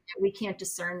society that we can't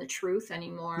discern the truth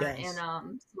anymore. Yes.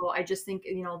 And so I just think,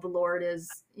 the Lord is,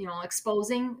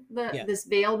 exposing this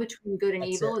veil between good and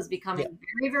evil is becoming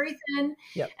very, very thin,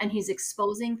 and he's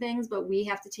exposing things, but we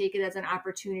have to take it as an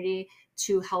opportunity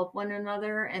to help one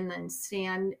another, and then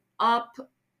stand up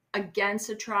against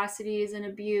atrocities and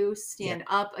abuse, stand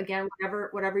up again,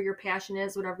 whatever your passion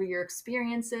is, whatever your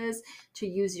experience is, to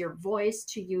use your voice,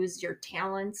 to use your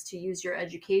talents, to use your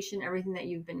education, everything that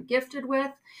you've been gifted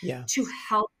with, to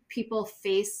help people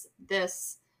face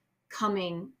this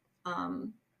coming.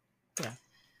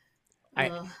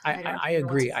 I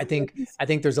agree. I think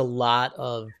there's a lot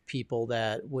of people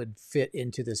that would fit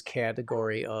into this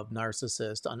category of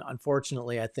narcissist.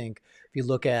 Unfortunately, I think if you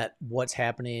look at what's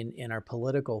happening in our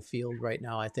political field right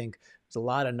now, I think there's a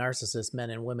lot of narcissist men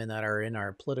and women that are in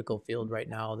our political field right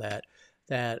now that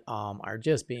are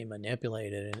just being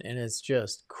manipulated, and it's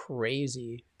just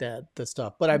crazy, that the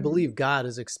stuff. But I believe God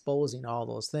is exposing all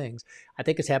those things. I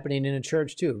think it's happening in a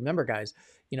church too. Remember, guys,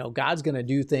 God's going to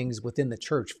do things within the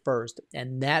church first,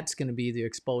 and that's going to be the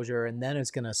exposure, and then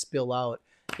it's going to spill out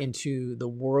into the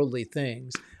worldly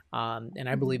things. And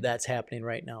I believe that's happening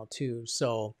right now too.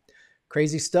 So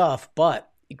crazy stuff. But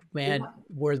man,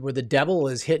 where the devil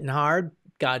is hitting hard,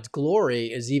 God's glory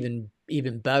is even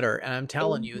better. And I'm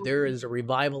telling you, there is a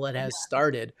revival that has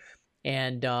started.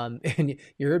 And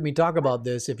you heard me talk about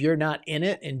this. If you're not in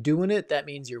it and doing it, that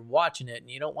means you're watching it, and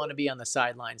you don't want to be on the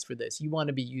sidelines for this. You want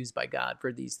to be used by God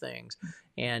for these things.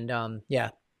 And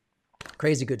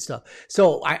crazy good stuff.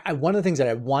 So I one of the things that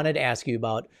I wanted to ask you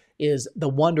about is the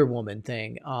Wonder Woman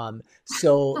thing.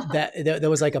 So that there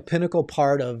was like a pinnacle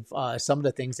part of some of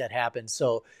the things that happened.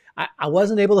 So I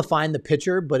wasn't able to find the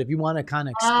picture, but if you want to kind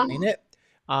of explain it,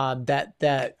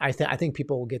 that I think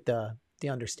people will get the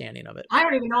understanding of it. I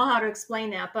don't even know how to explain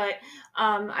that, but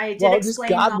I did explain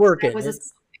just God working.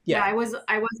 I was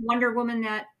Wonder Woman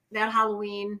that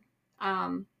Halloween.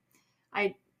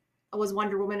 I was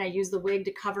Wonder Woman. I used the wig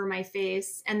to cover my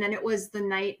face, and then it was the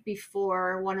night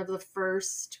before one of the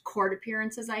first court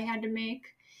appearances I had to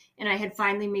make, And I had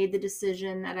finally made the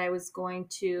decision that I was going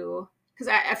to, because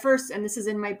at first, and this is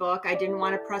in my book, I didn't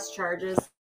want to press charges.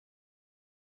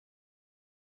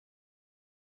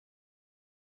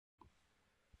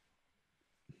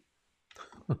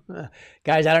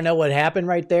 Guys, I don't know what happened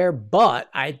right there, but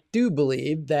I do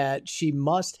believe that she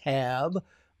must have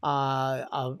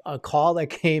a call that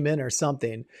came in or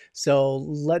something. So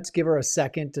let's give her a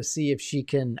second to see if she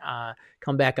can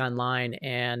come back online.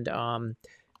 And I'm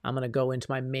going to go into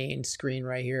my main screen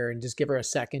right here and just give her a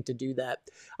second to do that.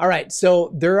 All right.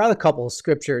 So there are a couple of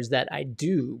scriptures that I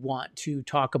do want to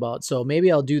talk about. So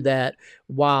maybe I'll do that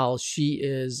while she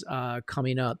is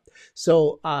coming up.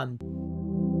 So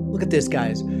look at this,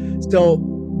 guys.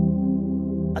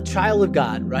 So a child of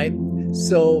God, right?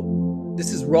 So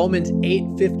this is Romans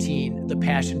 8:15, the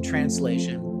Passion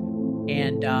Translation.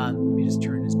 And let me just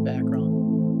turn this background.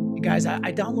 And guys,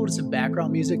 I downloaded some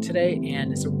background music today,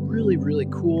 and it's really, really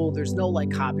cool. There's no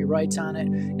like copyrights on it.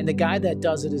 And the guy that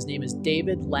does it, his name is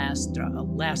David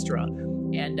Lastra.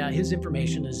 And his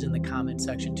information is in the comment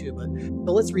section too.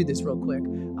 But let's read this real quick.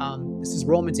 This is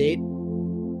Romans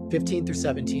 8:15 through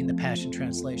 17, the Passion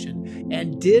Translation.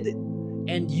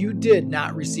 And you did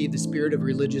not receive the spirit of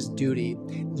religious duty,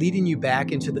 leading you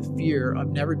back into the fear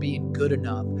of never being good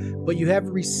enough, but you have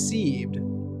received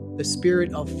the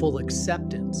spirit of full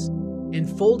acceptance,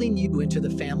 enfolding you into the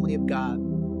family of God.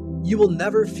 You will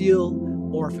never feel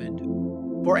orphaned,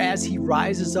 for as he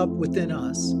rises up within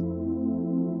us,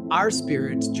 our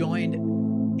spirits joined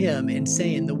him in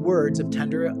saying the words of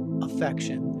tender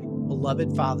affection,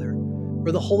 Beloved Father.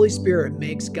 For the Holy Spirit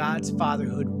makes God's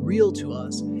fatherhood real to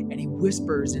us, and he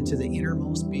whispers into the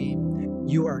innermost being,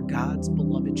 you are God's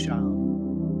beloved child.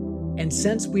 And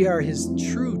since we are his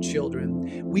true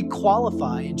children, we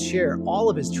qualify and share all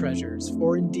of his treasures,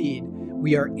 for indeed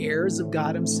we are heirs of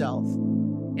God himself.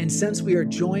 And since we are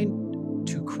joined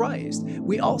to Christ,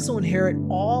 we also inherit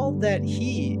all that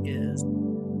he is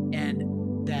and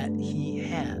that he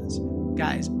has.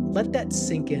 Guys, let that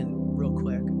sink in real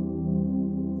quick.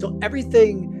 So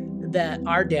everything that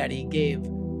our daddy gave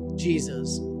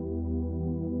Jesus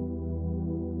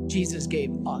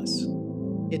gave us.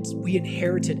 We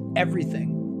inherited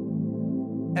everything.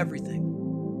 Everything.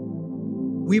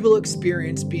 We will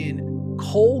experience being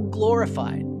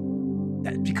co-glorified.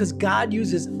 Because God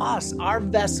uses us, our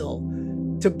vessel,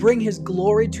 to bring his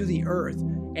glory to the earth.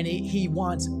 And he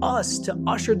wants us to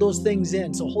usher those things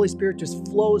in. So Holy Spirit just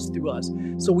flows through us.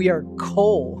 So we are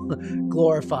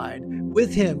co-glorified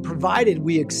with him, provided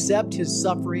we accept his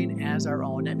suffering as our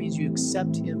own. That means you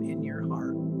accept him in your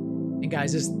heart. And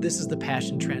guys, this is the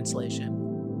Passion Translation.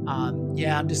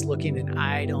 Yeah, I'm just looking and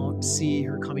I don't see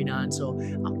her coming on. So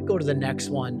I'm going to go to the next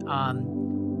one.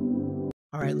 All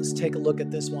right, let's take a look at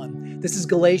this one. This is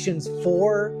Galatians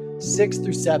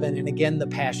 4:6-7, and again, the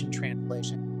Passion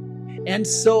Translation. And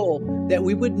so that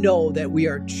we would know that we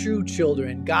are true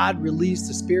children, God released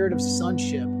the spirit of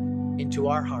sonship into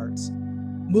our hearts,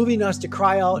 moving us to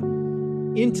cry out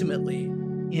intimately,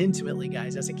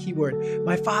 guys, that's a key word.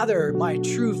 My Father, my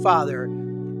true Father.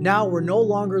 Now we're no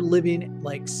longer living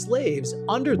like slaves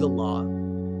under the law,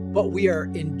 but we are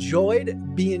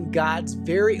enjoyed being God's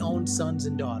very own sons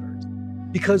and daughters.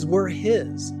 Because we're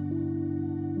his.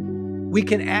 We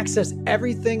can access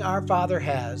everything our Father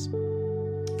has,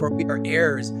 for we are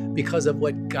heirs because of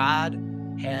what God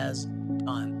has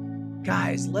done.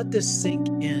 Guys, let this sink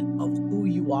in of who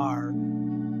you are.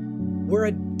 We're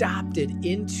adopted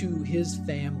into his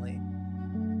family.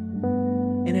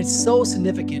 And it's so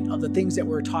significant of the things that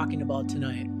we're talking about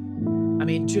tonight. I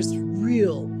mean, just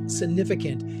real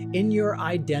significant in your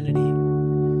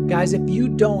identity. Guys, if you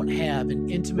don't have an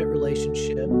intimate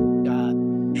relationship with God,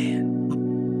 man,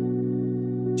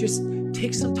 just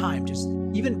take some time, just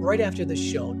even right after the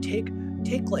show, take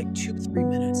like 2-3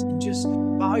 minutes and just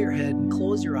bow your head and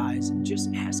close your eyes and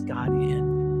just ask God in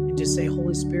and just say,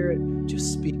 Holy Spirit,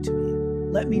 just speak to me.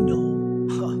 Let me know.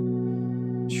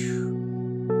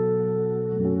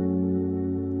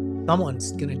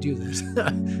 Someone's going to do this.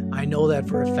 I know that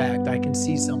for a fact. I can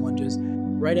see someone just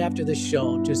right after the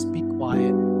show, just be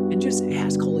quiet and just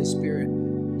ask Holy Spirit.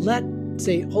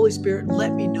 Say, Holy Spirit,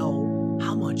 let me know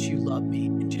how much you love me.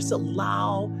 And just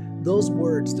allow those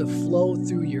words to flow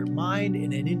through your mind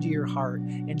and into your heart.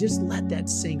 And just let that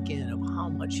sink in of how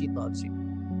much he loves you.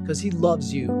 Because he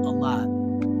loves you a lot.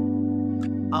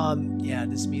 Yeah,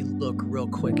 this me look real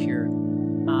quick here.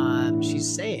 She's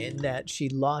saying that she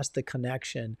lost the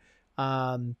connection.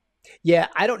 Yeah,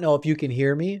 I don't know if you can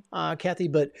hear me, Kathy,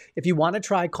 but if you want to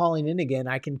try calling in again,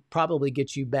 I can probably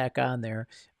get you back on there.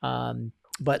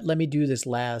 But let me do this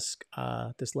last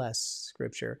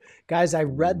scripture. Guys, I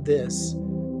read this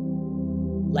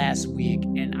last week,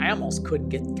 and I almost couldn't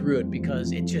get through it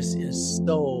because it just is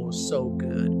so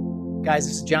good. Guys,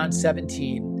 this is John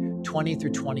 17, 20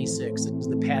 through 26. This is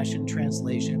the Passion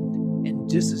Translation, and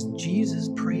this is Jesus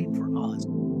praying for us.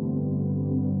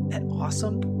 Isn't that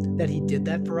awesome that he did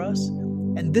that for us?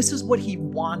 And this is what he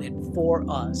wanted for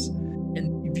us.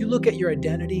 And if you look at your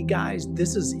identity, guys,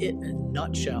 this is it in a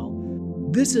nutshell.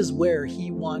 This is where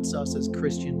he wants us as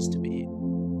Christians to be.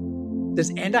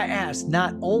 And I ask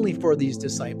not only for these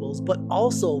disciples, but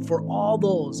also for all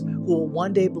those who will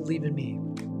one day believe in me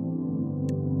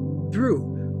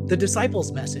through the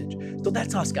disciples' message. So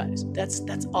that's us, guys. That's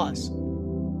us.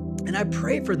 And I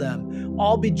pray for them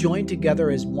all be joined together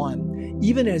as one,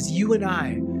 even as you and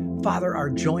I, Father, are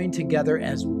joined together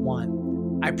as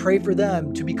one. I pray for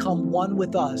them to become one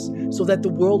with us so that the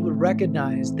world would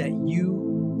recognize that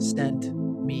you sent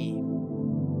me.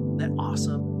 Isn't that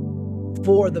awesome?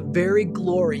 For the very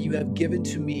glory you have given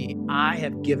to me, I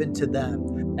have given to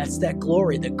them. That's that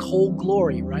glory, the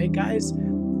co-glory, right, guys?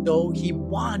 So he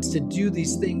wants to do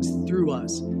these things through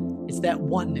us. It's that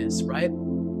oneness, right?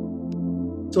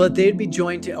 So that they'd be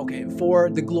joined to, for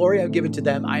the glory I've given to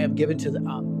them, I have given to them.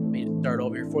 Let me start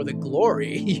over here. For the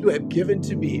glory you have given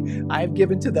to me, I have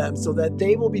given to them, so that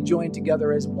they will be joined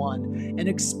together as one and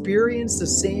experience the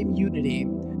same unity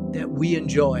that we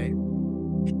enjoy.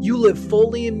 You live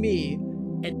fully in me,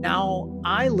 and now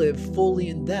I live fully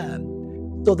in them,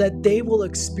 so that they will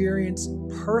experience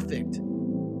perfect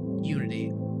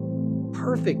unity.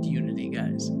 Perfect unity,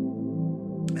 guys.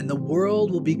 And the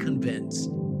world will be convinced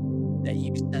that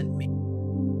you sent me.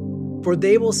 For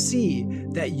they will see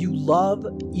that you love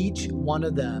each one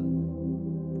of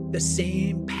them, the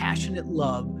same passionate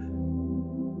love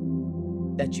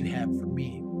that you have for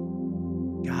me.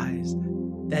 Guys,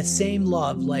 that same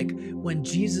love, like when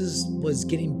Jesus was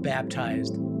getting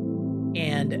baptized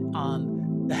and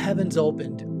the heavens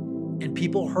opened and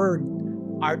people heard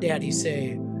our daddy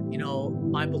say,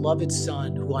 my beloved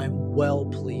son, who I'm well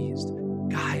pleased.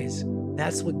 Guys,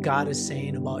 that's what God is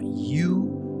saying about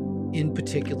you in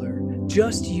particular,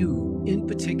 just you in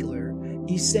particular.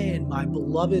 He's saying, my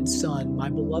beloved son, my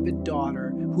beloved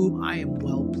daughter, whom I am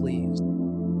well pleased.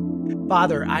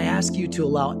 Father, I ask you to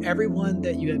allow everyone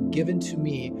that you have given to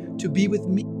me to be with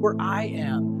me where I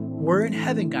am. We're in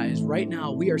heaven, guys, right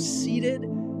now. We are seated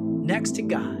next to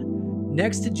God,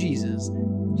 next to Jesus,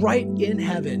 right in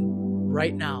heaven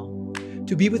right now,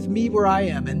 to be with me where I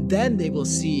am, and then they will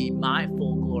see my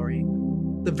full glory.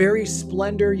 The very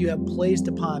splendor you have placed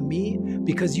upon me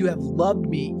because you have loved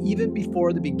me even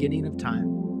before the beginning of time.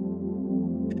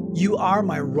 You are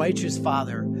my righteous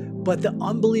Father, but the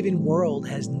unbelieving world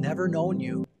has never known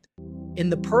you in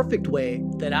the perfect way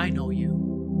that I know you.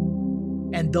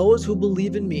 And those who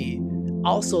believe in me,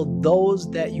 also those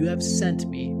that you have sent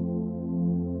me,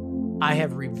 I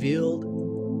have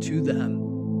revealed to them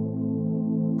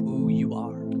who you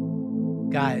are.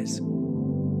 Guys,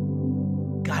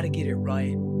 gotta get it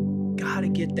right. Gotta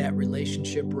get that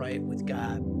relationship right with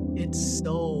God. It's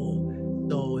so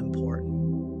important.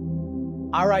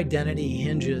 Our identity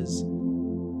hinges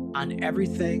on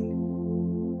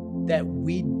everything that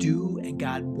we do and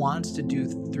God wants to do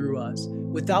through us.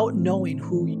 Without knowing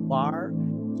who you are,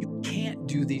 you can't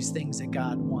do these things that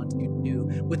God wants you to do.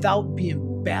 Without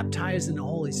being baptized in the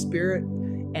Holy Spirit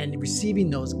and receiving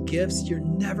those gifts, you're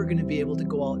never going to be able to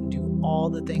go out and do all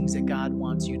the things that God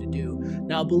wants you to do.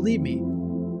 Now, believe me,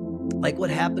 like what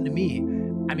happened to me,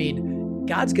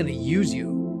 God's going to use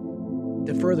you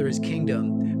to further his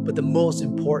kingdom, but the most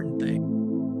important thing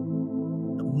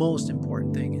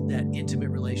is that intimate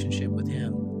relationship with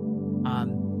him.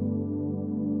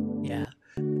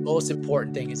 The most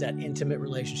important thing is that intimate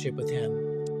relationship with him.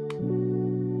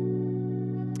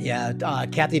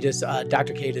 Kathy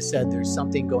Dr. K just said there's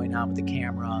something going on with the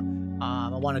camera. I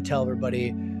want to tell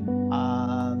everybody,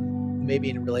 maybe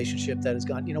in a relationship that has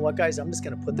gone, you know what, guys, I'm just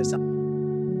going to put this on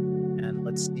and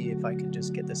let's see if I can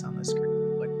just get this on the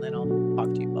screen. But then I'll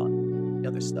talk to you about the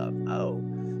other stuff. Oh,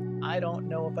 I don't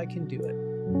know if I can do it.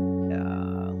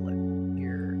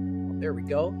 There we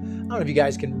go. I don't know if you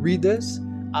guys can read this,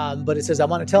 but it says, I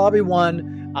want to tell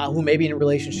everyone who may be in a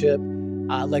relationship,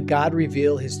 let God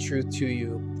reveal his truth to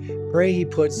you. Pray he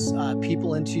puts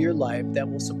people into your life that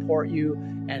will support you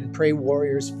and pray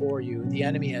warriors for you. The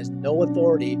enemy has no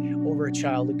authority over a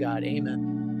child of God.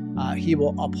 Amen. He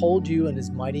will uphold you in his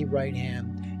mighty right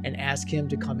hand and ask him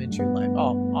to come into your life.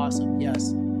 Oh, awesome.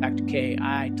 Yes, Dr. K,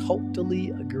 I totally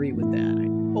agree with that. I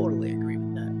totally agree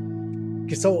with that.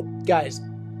 Okay, so guys,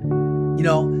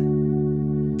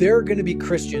 there are going to be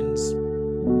Christians.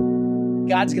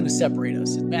 God's going to separate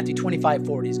us. In Matthew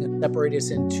 25:40, he's going to separate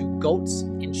us into goats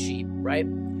and sheep, right?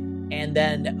 And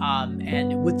then,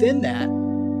 and within that,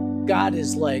 God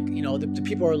is like, the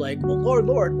people are like, well,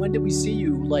 Lord, when did we see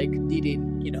you like needing,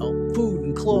 food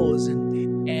and clothes?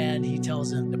 And he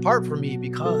tells them, depart from me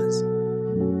because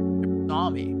you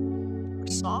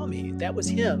saw me. That was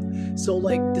him. So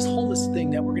like this homeless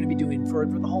thing that we're going to be doing for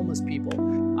the homeless people,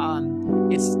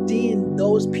 it's seeing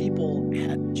those people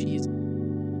at Jesus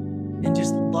and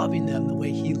just loving them the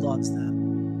way he loves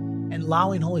them, and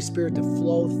allowing Holy Spirit to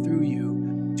flow through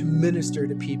you to minister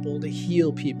to people, to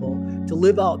heal people, to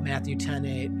live out Matthew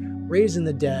 10:8, raising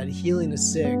the dead, healing the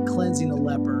sick, cleansing the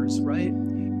lepers, right?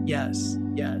 Yes,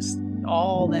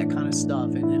 all that kind of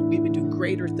stuff. And we would do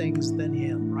greater things than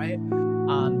him, right?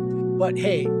 But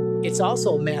hey, it's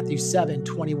also Matthew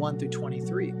 7:21 through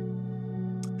 23.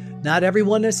 Not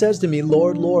everyone that says to me,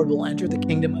 Lord, Lord, will enter the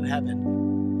kingdom of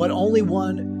heaven, but only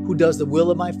one who does the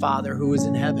will of my Father who is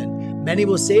in heaven. Many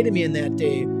will say to me in that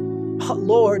day,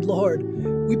 Lord, Lord,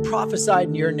 we prophesied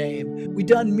in your name. We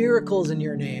done miracles in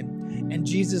your name. And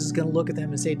Jesus is going to look at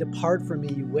them and say, depart from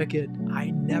me, you wicked.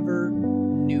 I never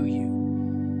knew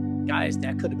you. Guys,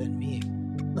 that could have been me.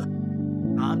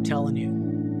 I'm telling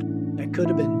you, that could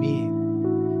have been me.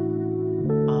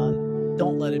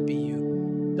 Don't let it be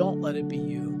you. Don't let it be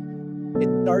you. It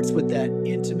starts with that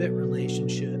intimate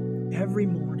relationship. Every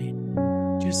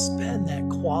morning, just spend that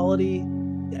quality,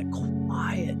 that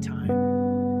quiet time.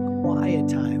 Quiet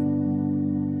time.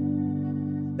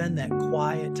 Spend that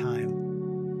quiet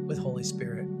time with Holy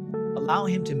Spirit. Allow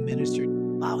him to minister.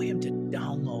 Allow him to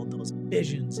download those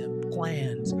visions and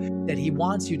plans that he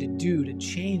wants you to do to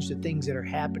change the things that are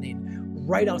happening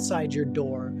right outside your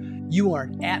door. You are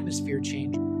an atmosphere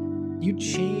changer. You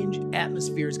change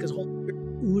atmospheres because Holy Spirit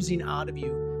is oozing out of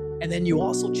you. And then you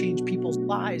also change people's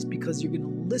lives because you're going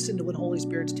to listen to what Holy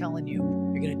Spirit's telling you.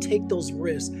 You're going to take those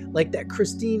risks like that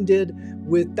Christine did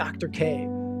with Dr. K.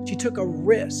 She took a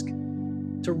risk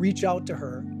to reach out to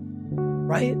her,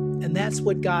 right? And that's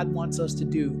what God wants us to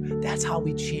do. That's how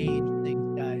we change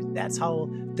things, guys. That's how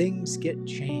things get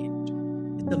changed.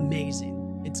 It's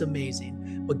amazing. It's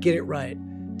amazing. But get it right.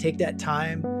 Take that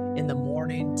time in the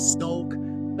morning, soak,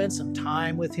 spend some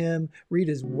time with him, read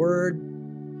his word,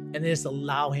 and just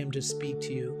allow him to speak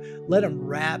to you. Let him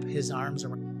wrap his arms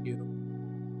around you.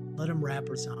 Let him wrap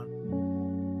his arms.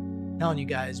 I'm telling you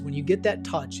guys, when you get that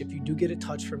touch, if you do get a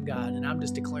touch from God, and I'm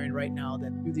just declaring right now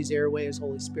that through these airways,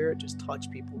 Holy Spirit, just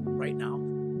touch people right now.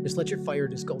 Just let your fire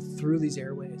just go through these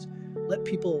airways.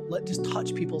 Just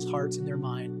touch people's hearts and their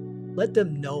mind. Let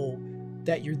them know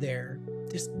that you're there.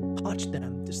 Just touch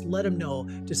them. Just let them know.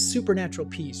 Just supernatural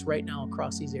peace right now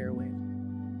across these airwaves.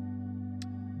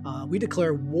 We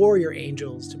declare warrior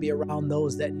angels to be around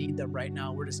those that need them right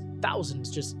now. We're just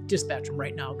thousands. Just dispatch them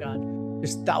right now, God.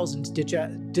 There's thousands.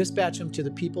 Dispatch them to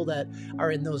the people that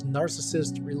are in those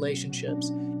narcissist relationships.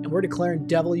 And we're declaring,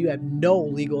 devil, you have no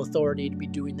legal authority to be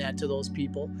doing that to those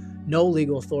people. No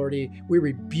legal authority. We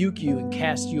rebuke you and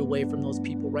cast you away from those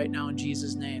people right now in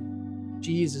Jesus' name.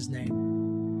 Jesus'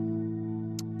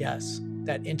 name. Yes,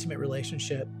 that intimate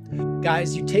relationship.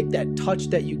 Guys, you take that touch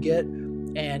that you get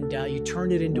and you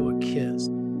turn it into a kiss.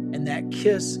 And that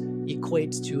kiss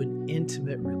equates to an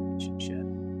intimate relationship.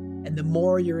 And the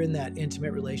more you're in that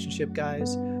intimate relationship,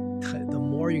 guys, the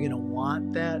more you're going to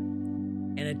want that.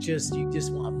 And you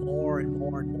just want more and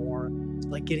more and more. It's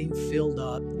like getting filled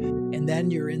up. And then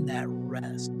you're in that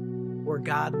rest where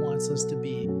God wants us to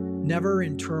be. Never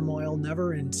in turmoil,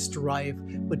 never in strife,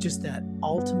 but just that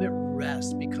ultimate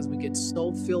rest because we get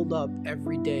so filled up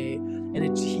every day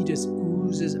and he just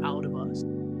oozes out of us.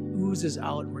 Oozes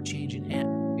out and we're changing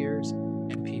atmospheres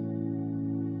and people.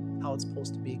 How it's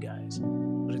supposed to be, guys.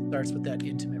 But it starts with that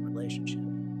intimate relationship.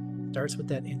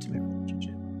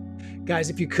 Guys,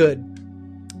 if you could,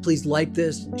 please like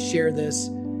this, share this,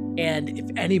 and if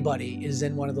anybody is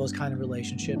in one of those kind of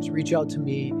relationships, reach out to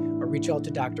me or reach out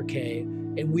to Dr. K,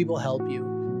 and we will help you.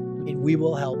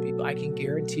 I can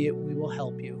guarantee it, we will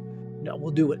help you.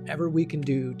 We'll do whatever we can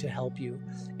do to help you.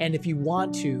 And if you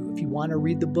want to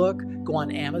read the book, go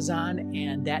on Amazon,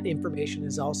 and that information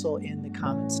is also in the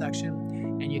comment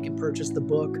section. And you can purchase the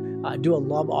book, do a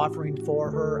love offering for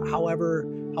her, however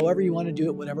you want to do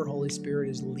it, whatever Holy Spirit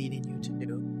is leading you to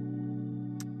do.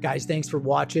 Guys, thanks for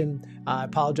watching. I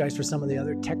apologize for some of the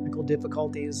other technical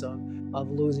difficulties of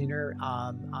losing her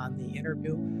on the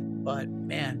interview. But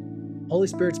man, Holy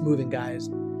Spirit's moving, guys.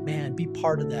 Man, be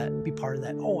part of that.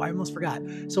 Oh, I almost forgot.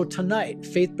 So tonight,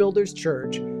 Faith Builders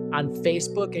Church on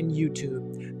Facebook and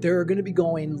YouTube, they're going to be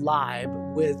going live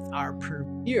with our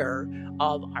premiere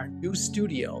of our new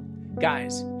studio.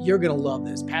 Guys, you're going to love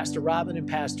this. Pastor Robin and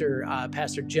Pastor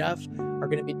Jeff are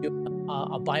going to be doing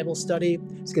a Bible study.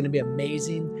 It's going to be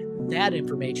amazing. that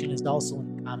information is also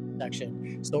in the comment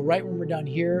section. So right when we're done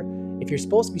here, if you're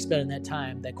supposed to be spending that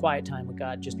time, that quiet time with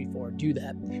God just before, do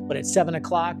that. But at 7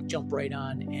 o'clock, jump right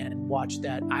on and watch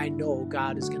that. I know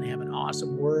God is going to have an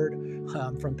awesome word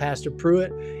from Pastor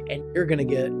Pruitt, and you're going to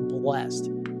get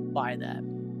blessed by that,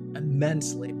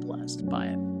 immensely blessed by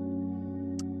it.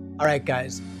 All right,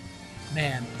 guys,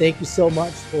 man, thank you so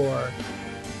much for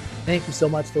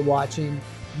watching.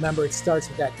 Remember, it starts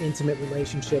with that intimate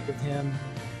relationship with Him.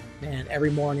 Man,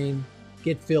 every morning,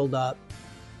 get filled up,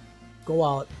 go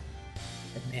out,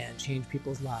 and man, change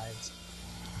people's lives.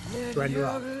 Surrender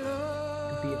up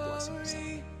and be a blessing to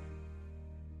someone.